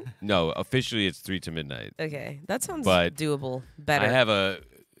 No, officially it's 3 to midnight. Okay, that sounds But doable. Better. I have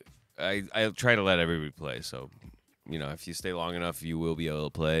I try to let everybody play, so if you stay long enough, you will be able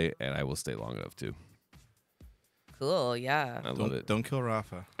to play, and I will stay long enough too. Cool. Yeah. I love Don't, it. don't kill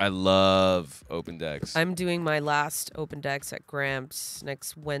Rafa. I love open decks. I'm doing my last open decks at Gramps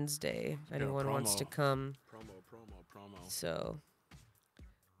next Wednesday. If anyone wants to promo. come. Promo. So,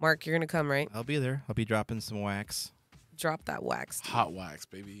 Mark, you're gonna come, right? I'll be there. I'll be dropping some wax. Drop that wax. dude. Hot wax,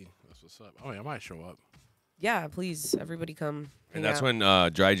 baby. That's what's up. Oh, yeah, I might show up. Yeah, please, everybody come. And hang that's out.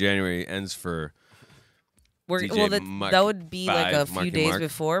 when Dry January ends for. We're, DJ well, Mark that would be like a 5, few Marky days Mark.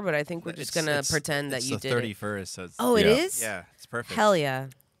 before, but I think we're just gonna pretend that it's you the did it. 31st. So it's, Oh, it Yeah. is? yeah, it's perfect. Hell yeah.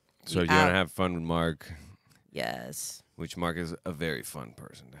 So you're Out. gonna have fun with Mark, Yes. which Mark is a very fun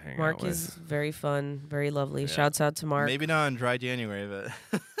person to hang Mark out with. is very fun, very lovely. Yeah. Shouts out to Mark. Maybe not on dry January,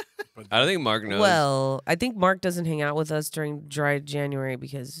 but I don't think Mark knows. Well, I think Mark doesn't hang out with us during dry January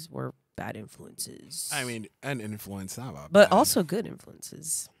because we're bad influences. I mean, and influence, not about but bad. also good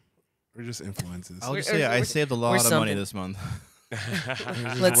influences. We're just influences. I'll just We're- say I we're- saved a we're lot of money something. this month.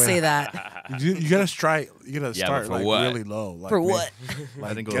 Let's say that. You gotta try. You gotta Yeah, but start for like what? really low. Like, For man, what? I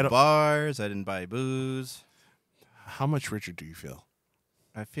Like, didn't go get to a- bars. I didn't buy booze. How much richer do you feel?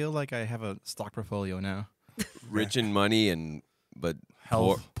 I feel like I have a stock portfolio now. Rich in money but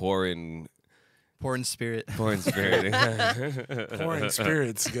poor, Health. poor in Poor in spirit. poor in spirit. Pouring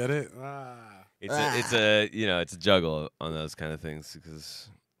spirits, get it? Ah. It's a juggle on those kind of things because,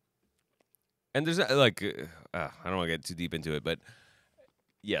 and there's like I don't want to get too deep into it, but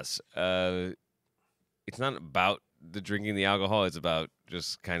yes, it's not about the drinking the alcohol. It's about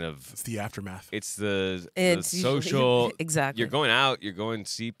just kind of It's the aftermath. it's the It's usually- social. exactly. You're going out. You're going to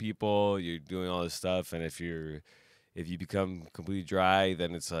see people. You're doing all this stuff, and if you become completely dry,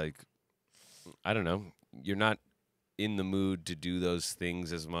 then it's like I don't know. You're not in the mood to do those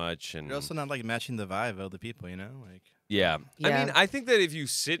things as much, and You're also not like matching the vibe of the people, you know? Like yeah. I Yeah. mean, I think that if you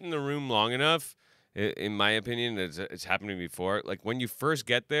sit in the room long enough, in my opinion, it's happened to me before. Like when you first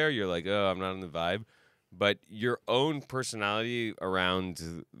get there, you're like, oh, I'm not in the vibe. But your own personality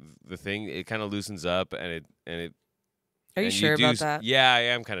around the thing, it kind of loosens up, and it. Are you and sure do about s- that? Yeah, I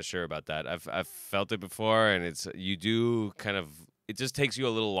am kind of sure about that. I've felt it before, and you do kind of. It just takes you a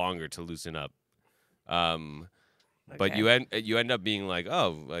little longer to loosen up. But Okay. you end up being like,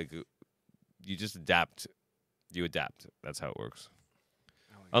 oh, like you just adapt. You adapt. That's how it works.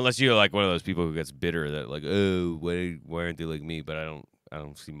 Unless you're like one of those people who gets bitter that like, oh, why aren't they like me? But I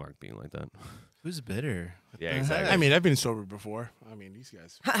don't see Mark being like that. who's bitter? What Yeah, the exactly. heck? I mean, I've been sober before. I mean, these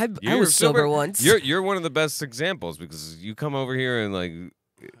guys. I You're was sober once. You're one of the best examples because you come over here and like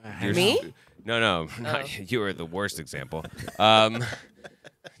you're Me? No, not, you were the worst example.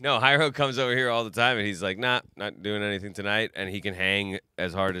 No, Hyro comes over here all the time and he's like, nah, not doing anything tonight, and he can hang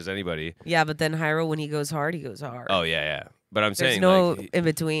as hard as anybody. Yeah, but then Hyro, when he goes hard, he goes hard. Oh yeah. But I'm There's saying no like, in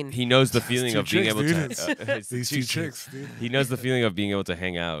between. he knows the feeling two of being chicks, able dude. to. It's These two chicks, dude. He knows the feeling of being able to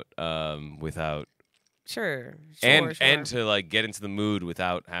hang out without Sure. and sure. to like get into the mood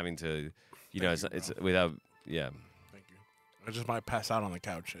without having to, it's without Thank you. I just might pass out on the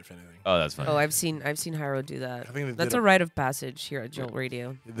couch if anything. Oh, that's fine. Oh, I've seen Hyro do that. I think they That's did a rite of passage here at Jolt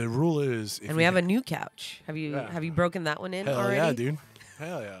Radio. The rule is, if And we you have a ha- new couch. Have you Yeah. broken that one in hell already? yeah, dude.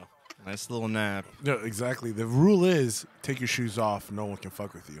 Hell yeah. Nice little nap. No, exactly. The rule is take your shoes off. No one can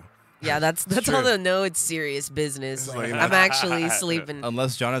fuck with you. Yeah, that's true. how they'll know it's serious business. It's like- I'm actually sleeping.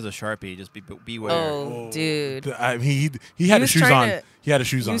 Unless John has a Sharpie, just beware. Oh, dude. I mean, he had his was shoes trying on. to- He had his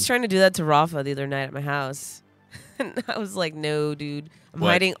shoes He on. was trying to do that to Rafa the other night at my house. And I was like, no, dude. I'm What?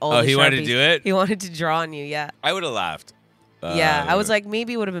 hiding all Oh, the he wanted to Sharpies." do it? He wanted to draw on you, yeah. I would have laughed. Yeah, I was like,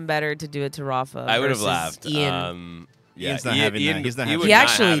 maybe it would have been better to do it to Rafa. I would have versus laughed. Ian. Yeah, Ian's not having that. He's not he having would he not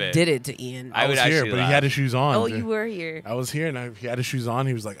actually have it. did it to Ian. I I would was here, actually but he laugh. had his shoes on. Oh, dude. you were here. I was here, and he had his shoes on.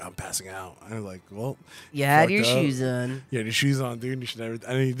 He was like, "I'm passing out." I was like, "Well, You had fucked your up. shoes on. You had your shoes on, dude. You should never."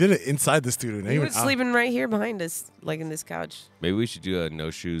 And he did it inside the studio. He was sleeping right here behind us, like in this couch. Maybe we should do a no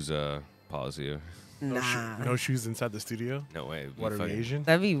shoes policy. Nah. No shoes inside the studio. No way. it'd be What, are we fucking- Asian?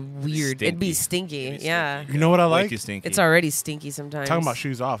 That'd be weird. It'd be Stinky. stinky. It'd be Yeah. You know what I Way like? too stinky. It's already stinky sometimes. Talking about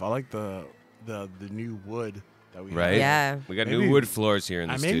shoes off. I like the new wood that we Right? have. Yeah. We got Maybe- new wood floors here in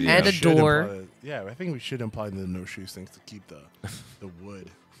the maybe studio. And we a should door. imply- yeah, I think we should imply the no shoes things to keep the wood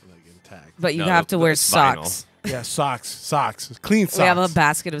like intact. But you No, have to wear it's vinyl. socks. Yeah, socks, clean socks. We have a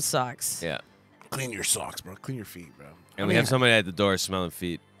basket of socks. Yeah. Clean your socks, bro. Clean your feet, bro. And we have somebody at the door smelling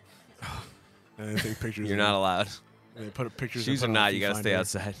feet. And they take pictures. You're not allowed. They put up pictures. Shoes or not, you gotta stay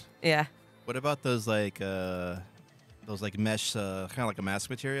outside. Yeah. What about those mesh, kind of like a mask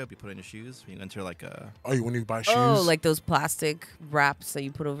material you put on your shoes when you enter like a. Oh, when you buy shoes? Oh, like those plastic wraps that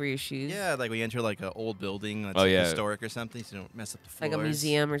you put over your shoes. Yeah, like when you enter like an old building that's Oh, yeah. historic or something, so you don't mess up the floors. Like a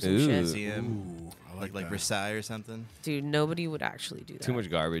museum or some Ooh. shit. Museum, Ooh, I like that. Versailles or something. Dude, nobody would actually do that. Too much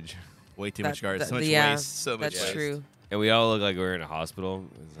garbage. Way too That- much garbage, that- so much yeah, waste, so much That's waste. true. And we all look like we're in a hospital.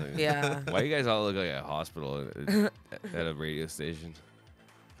 It's like, Yeah. Why you guys all look like a hospital at a radio station?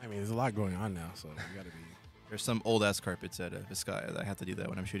 I mean, there's a lot going on now, so you gotta be. There's some old ass carpets at Viscaya that I have to do that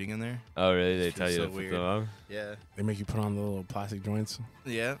when I'm shooting in there. Oh, really? They It's tell you so to put weird. them on? Yeah. They make you put on the little plastic joints.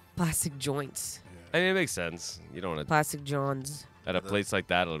 Yeah. Plastic joints. I mean, it makes sense. You don't want to Plastic Johns. at a place like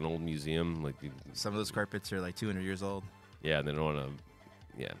that, at an old museum, like Some of those carpets are like 200 years old. yeah, and they don't want to.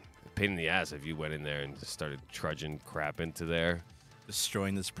 Yeah, pain in the ass if you went in there and just started trudging crap into there.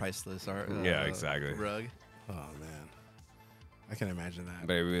 Destroying this priceless art. Yeah, exactly. Rug. Oh man, I can imagine that.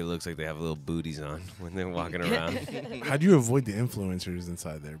 But everybody looks like they have little booties on when they're walking around. How do you avoid the influencers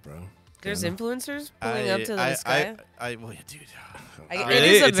inside there, bro? There's Kinda. influencers pulling up to the Viscaya. Well, yeah, dude. Really? It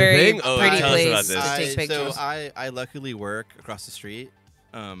is a It's a very thing? Oh, pretty tell us about place this. to take pictures. So I luckily work across the street,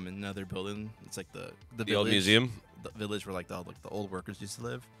 in another building. It's like the The old village- museum? the village where like the old workers used to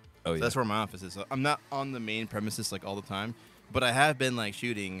live. Oh So yeah. that's where my office is. So I'm not on the main premises like all the time, but I have been like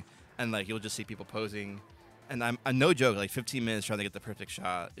shooting, and like you'll just see people posing, and I'm no joke, like 15 minutes trying to get the perfect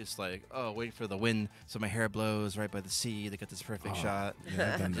shot. It's like, oh, waiting for the wind so my hair blows right by the sea to get this perfect shot.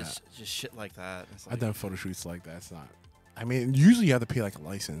 Yeah, I've done that. Just shit like that. It's I've like, done photo shoots like that. It's not. I mean, usually you have to pay like a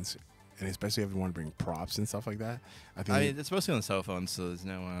license, and especially if you want to bring props and stuff like that. I think. I mean, it's mostly on cell phones, so there's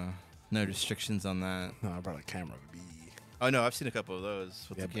no restrictions on that. no, I brought a camera. Oh no, I've seen a couple of those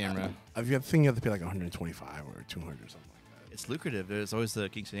with the but camera. I think you have to pay like 125 or 200 or something like that. It's lucrative. There's always the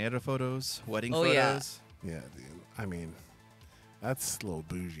quinceañera photos, wedding Oh, yeah. photos. Yeah, dude. I mean, that's a little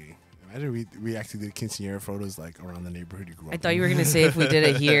bougie. Imagine we actually did quinceañera photos like around the neighborhood you grew up I in. that'd you were gonna say if we did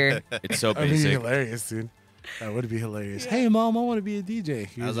it here. It's so That'd be basic. hilarious, dude. That would be hilarious. Hey, mom, I want to be a DJ.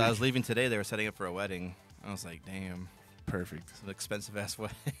 I was leaving today. They were setting up for a wedding. I was like, damn, Perfect. it's an expensive ass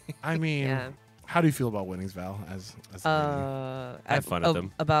wedding. I mean, Yeah. how do you feel about weddings, Val? As a lady? Have fun at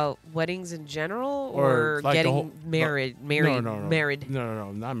them. About weddings in general, Or, or like, the getting whole- married, No, married.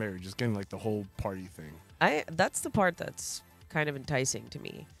 No, not married. Just getting like the whole party thing. That's the part that's kind of enticing to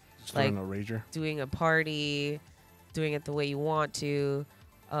me. Just Like- throwing a rager. Doing a party, doing it the way you want to,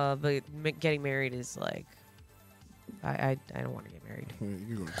 but getting married is like, I don't want to get married.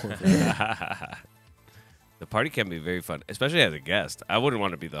 You go to court for that. The party can be very fun, especially as a guest. I wouldn't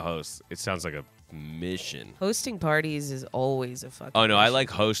want to be the host. It sounds like a mission. Hosting parties is always a fucking. Oh no, I mission. like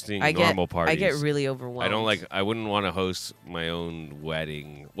hosting I normal get, parties. I get really overwhelmed. I wouldn't want to host my own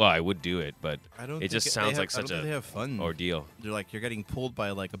wedding. Well, I would do it, but I don't. it just sounds like such I don't think they a have fun. ordeal. They're like you're getting pulled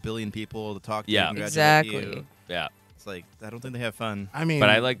by like a billion people to talk to Yeah. you. Congratulate Exactly. You. Yeah. It's like I don't think they have fun. I mean, But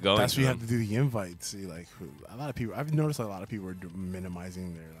I like going That's to why you have them. to do the invites. See, like a lot of people. I've noticed a lot of people are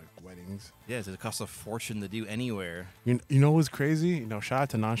minimizing their like weddings. Yeah, it costs a fortune to do anywhere. You know what's crazy? You know, shout out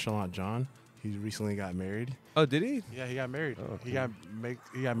to Nonchalant John. He recently got married. Oh, did he? Yeah, he got married. Oh, He got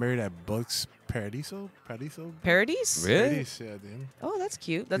married at Bucks Paradiso. Paradiso. Paradise? Really? Paradise, yeah, dude. Oh, that's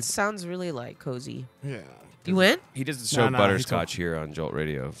cute. That sounds really like cozy. Yeah. You went? He doesn't show No, he butterscotch here on Jolt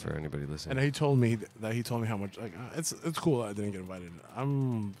Radio for anybody listening. And he told me how much like it's cool that I didn't get invited.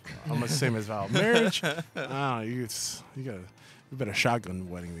 I'm the same as Val. Marriage, you better shotgun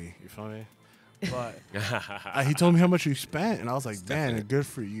wedding me. You feel me? But he told me how much you spent, and I was like, man, good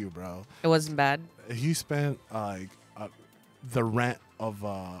for you, bro. It wasn't bad. He spent the rent of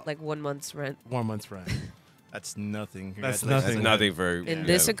Like 1 month's rent. 1 month's rent. That's nothing. That's Congratulations. That's nothing. nothing for In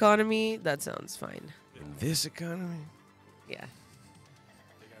this economy, that sounds fine. in this economy. Yeah.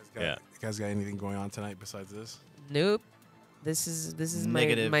 Yeah. You guys got anything going on tonight besides this? Nope. This is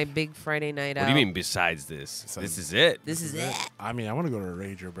Negative. my big Friday night out. What do you mean besides this? Besides- This is it. This is it. I mean, I want to go to a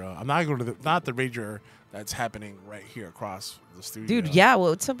rager, bro. I'm not going to not the rager that's happening right here across the studio. Dude, yeah,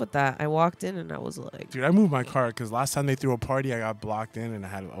 what's up with that? I walked in and I was like, Dude, I moved my car because last time they threw a party, I got blocked in and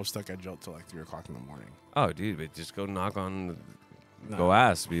I was stuck at Jolt till like 3 o'clock in the morning. Oh, dude, but just go knock on. Nah. Go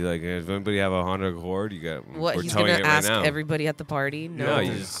ask. Be like, does anybody have a Honda Accord? You got. what? We're He's towing going it to right ask now. everybody at the party? No, No.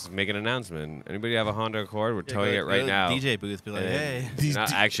 you just make an announcement. Anybody have a Honda Accord? We're Yeah, towing go- it right go to now. the DJ booth, be like, And hey. These not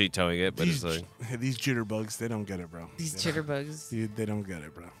d- actually towing it, but it's like. These jitterbugs, they don't get it, bro. These They don't- jitterbugs. They don't get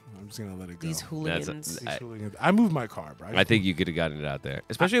it, bro. I'm just going to let it go. These hooligans. These hooligans. I moved my car, bro. I think you could have gotten it out there,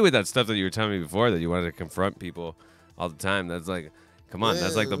 especially with that stuff that you were telling me before that you wanted to confront people all the time. That's like, come on,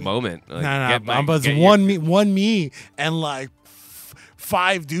 that's like the moment. Like, Nah, get my- but get your- one me, and like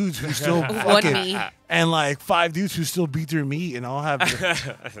 5 dudes who still One fucking me. and like 5 dudes who still beat their meat, and I'll have.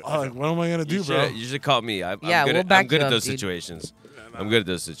 Like, what am I gonna do, bro? You should call me. Yeah, I'm good, we'll back I'm good you at up, those dude. situations. I'm good at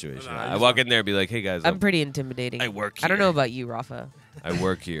those situations. No, I I just walk don't- in there and be like, hey guys, I'm pretty intimidating. I work I don't here. know about you, Rafa. I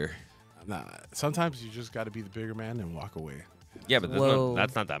work here. Nah, sometimes you just got to be the bigger man and walk away. Yeah, but Whoa.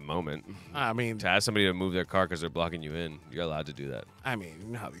 that's not that moment. I mean, To ask somebody to move their car because they're blocking you in, you're allowed to do that. you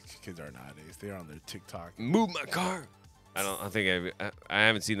know how these kids are nowadays. They're on their TikTok. Move my car. I think I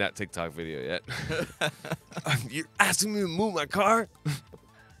haven't seen that TikTok video yet. You're asking me to move my car?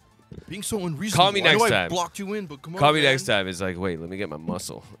 Being so unreasonable. Call me I know next I time. blocked you in, but come on. Call me man. next time. It's like, wait, let me get my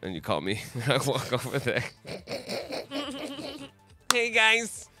muscle. And you call me. I walk over there. Hey,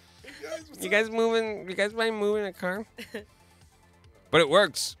 guys. You guys mind moving a car? But it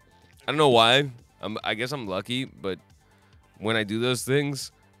works. I don't know why. I guess I'm lucky, but when I do those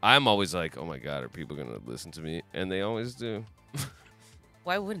things, I'm always like, oh my God, are people going to listen to me? And they always do.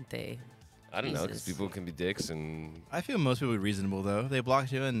 Why wouldn't they? I don't know, because Jesus. people can be dicks and I feel most people are reasonable though. They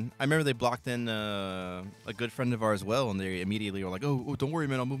blocked you in. I remember they blocked in a good friend of ours as well, and they immediately were like, "Oh, don't worry,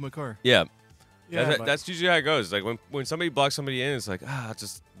 man, I'll move my car." yeah. Yeah, That's usually how it goes. Like when somebody blocks somebody in, it's like,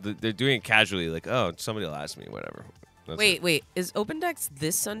 they're doing it casually. Like, oh, somebody will ask me, whatever. That's it. Wait. Is Open Decks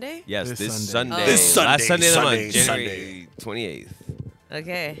this Sunday? Yes, This this Sunday. Sunday. Oh. This Last Sunday of the Sunday, month, Sunday. January 28th.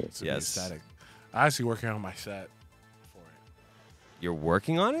 Okay. It's Yes. static. I'm actually working on my set for it. You're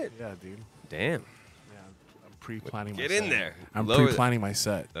working on it? Yeah, dude. Damn. Yeah, I'm pre-planning. Get my in set. there. I'm Lower the- pre-planning my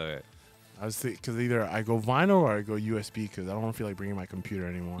set. Okay. I was because either I go vinyl or I go USB because I don't feel like bringing my computer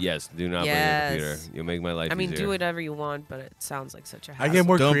anymore. Yes, do not Yes. bring a computer. You'll make my life I mean, easier. do whatever you want, but it sounds like such a hassle. I get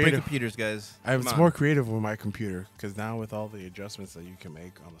more Don't creative. bring computers, guys. It's Come on. more creative with my computer because now with all the adjustments that you can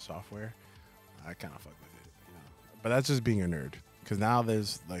make on the software, I kind of fuck with it. You know? But that's just being a nerd because now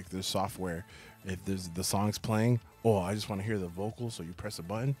there's software. If there's the song's playing, I just want to hear the vocals, so you press a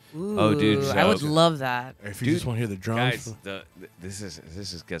button. Ooh, Oh, dude, I would so- love that. Or if you Dude, just want to hear the drums, Guys, this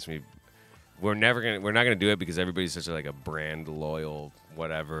is gets me. We're not gonna do it because everybody's such a brand loyal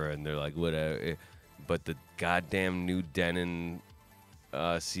whatever, and they're like whatever. But the goddamn new Denon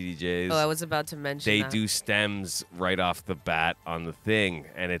CDJs. Oh, I was about to mention They that. do stems right off the bat on the thing,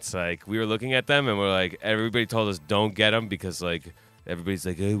 and it's like we were looking at them and we're like, everybody told us don't get them because everybody's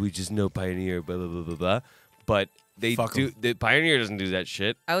like, oh, we just know Pioneer, blah blah blah blah blah. But they Fuck do. 'em. The Pioneer doesn't do that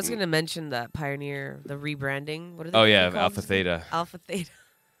shit. I was gonna mention that Pioneer, the rebranding. What are they? Oh gonna yeah, call Alpha this? Theta. Alpha Theta.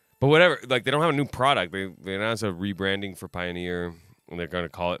 But whatever, they don't have a new product. They announced a rebranding for Pioneer, and they're going to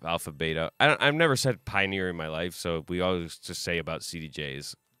call it Alpha Beta. I've never said Pioneer in my life, so we always just say about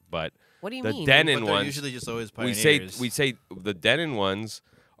CDJs. But What do you the mean? Denon But they're ones, usually just always we pioneers. say the Denon ones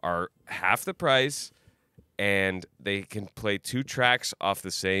are half the price, and they can play 2 tracks off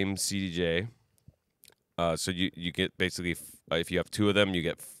the same CDJ. So you get basically if you have 2 of them,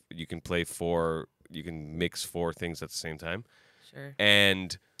 you can play 4. You can mix 4 things at the same time, Sure.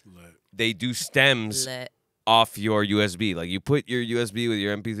 and they do stems Lit. off your USB. Like you put your USB with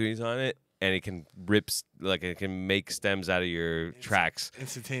your MP3s on it, and it can it can make stems out of your tracks.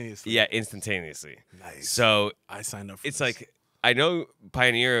 instantaneously. Yeah, instantaneously. Nice. So I signed up for it's this. like I know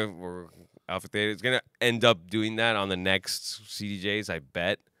Pioneer or Alpha Theta is gonna end up doing that on the next CDJs, I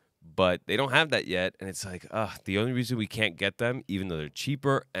bet. But they don't have that yet, and it's like, the only reason we can't get them, even though they're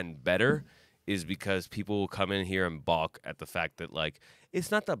cheaper and better, is because people will come in here and balk at the fact that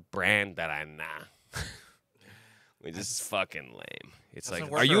it's not the brand that I know. Which is fucking lame. It's Doesn't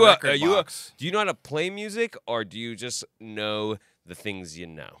like, work are for you a a, record are you a, box. do you know how to play music, or do you just know the things you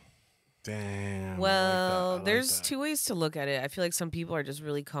know? Damn. Well, I like there's that. 2 ways to look at it. I feel like some people are just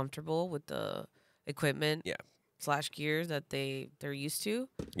really comfortable with the equipment / gear that they're used to.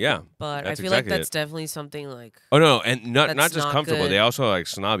 Yeah. But That's I feel like exactly that's it. definitely something Oh no, and not That's just not comfortable. good. They also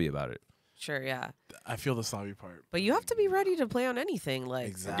snobby about it. sure, yeah. I feel the snobby part. But you have to be ready to play on anything.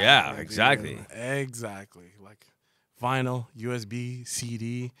 Exactly. Yeah, dude. exactly. Exactly. Like vinyl, USB,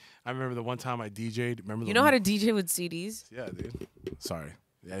 CD. I remember the one time I DJ'd. Remember You know how to DJ with CDs? Yeah, dude. Sorry.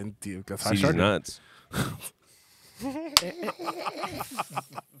 Yeah, that's how I CD's started. nuts.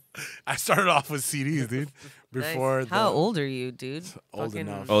 I started off with CDs, dude. Before Nice. How old are you, dude? Old Fucking-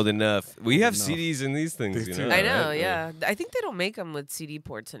 enough. Old enough. We Old have enough. CDs in these things. These You too. know, I know, right? yeah. I think they don't make them with CD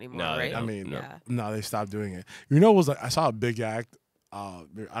ports anymore, No, they right? I don't. mean, Yeah. no, they stopped doing it. You know, it was like I saw a big act. I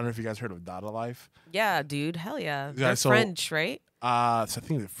don't know if you guys heard of Dada Life. Yeah, dude. Hell yeah. Yeah, They're so- French, right? So I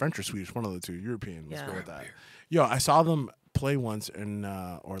think they're French or Swedish, one of the two. European. Let's go Yeah. with that. Yo, I saw them play once in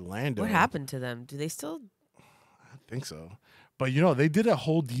Orlando. What happened to them? Do they still? I think so. But you know, they did a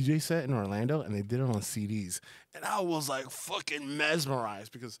whole DJ set in Orlando, and they did it on CDs, and I was like fucking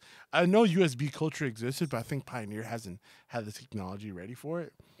mesmerized because I know USB culture existed, but I think Pioneer hasn't had the technology ready for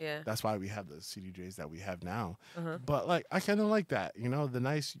it. Yeah. That's why we have the CDJs that we have now. Uh-huh. But like, I kind of like that, you know, the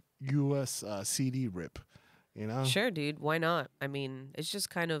nice US CD rip, you know. Sure, dude. Why not? I mean, it's just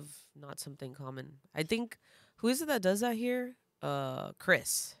kind of not something common. I think, who is it that does that here?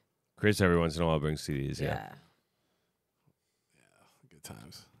 Chris. Chris every once in a while brings CDs. Yeah. Good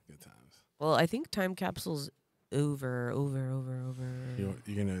times. Good times. Well, I think Time Capsule's over. You're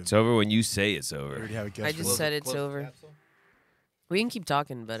gonna. It's over when you say it's You over. already have a guest. I just for- said it's over. We can keep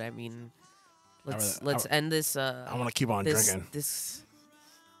talking, but I mean, let's end this. I want to keep on drinking. This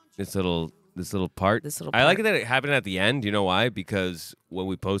This little part. This little I like part. it that it happened at the end. You know why? Because when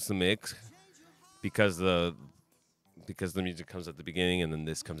we post the mix, because the music comes at the beginning and then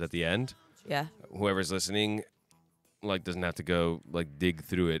this comes at the end. Yeah. Whoever's listening, like, doesn't have to go like dig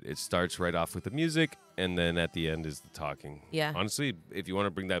through it. It starts right off with the music, and then at the end is the talking. Yeah. Honestly, if you want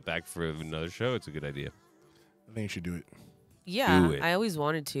to bring that back for another show, it's a good idea. I think you should do it. Yeah. Do it. I always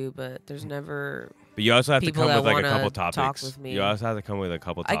wanted to, but there's never. But you also have to People come that with like a wanna couple talk topics. with me. You also have to come with a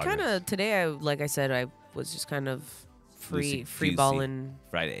couple I topics. kind of today. like I said, I was just kind of free Loosey-goosey. balling.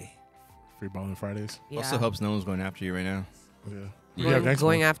 Friday. Free balling Fridays. Yeah. Also helps no one's going after you right now. Yeah. Yeah,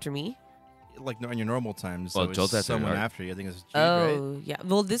 Going after me. Like on your normal times. Well, So Jolt it's after someone dark. after you. I think it's Jude, right? Oh yeah.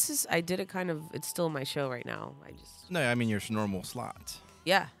 Well, this is. I did it kind of. It's still my show right now. I just. No, I mean your normal slot.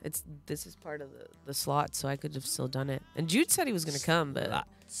 Yeah. This is part of the slot, so I could have still done it. And Jude said he was gonna come, but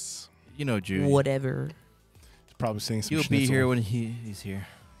You know Jude. whatever. He's probably seeing some He'll schnitzel. be here when he's here.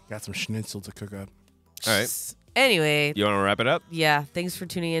 Got some schnitzel to cook up. All right. Anyway, You want to wrap it up? yeah. Thanks for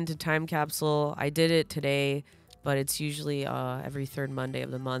tuning in to Time Capsule. I did it today, but it's usually every third Monday of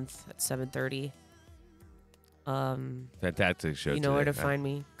the month at 7:30. Fantastic show. You know where to today. find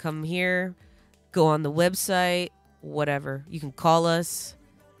me. Come here, go on the website, whatever. You can call us.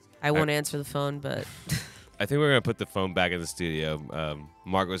 I won't answer the phone, but I think we're gonna put the phone back in the studio.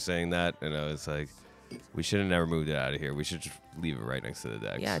 Mark was saying that, and I was like, we should have never moved it out of here. We should just leave it right next to the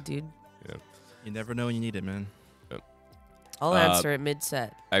decks. yeah, dude. You never know when you need it, man. I'll answer it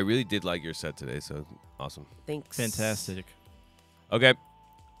mid-set. I really did like your set today, so awesome. Thanks. Fantastic. Okay,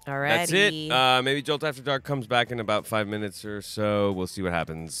 All right. that's it. Maybe Jolt After Dark comes back in about 5 minutes or so. We'll see what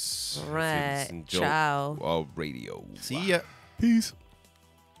happens. All right. If it's in Jolt Ciao. Radio. See ya. Peace.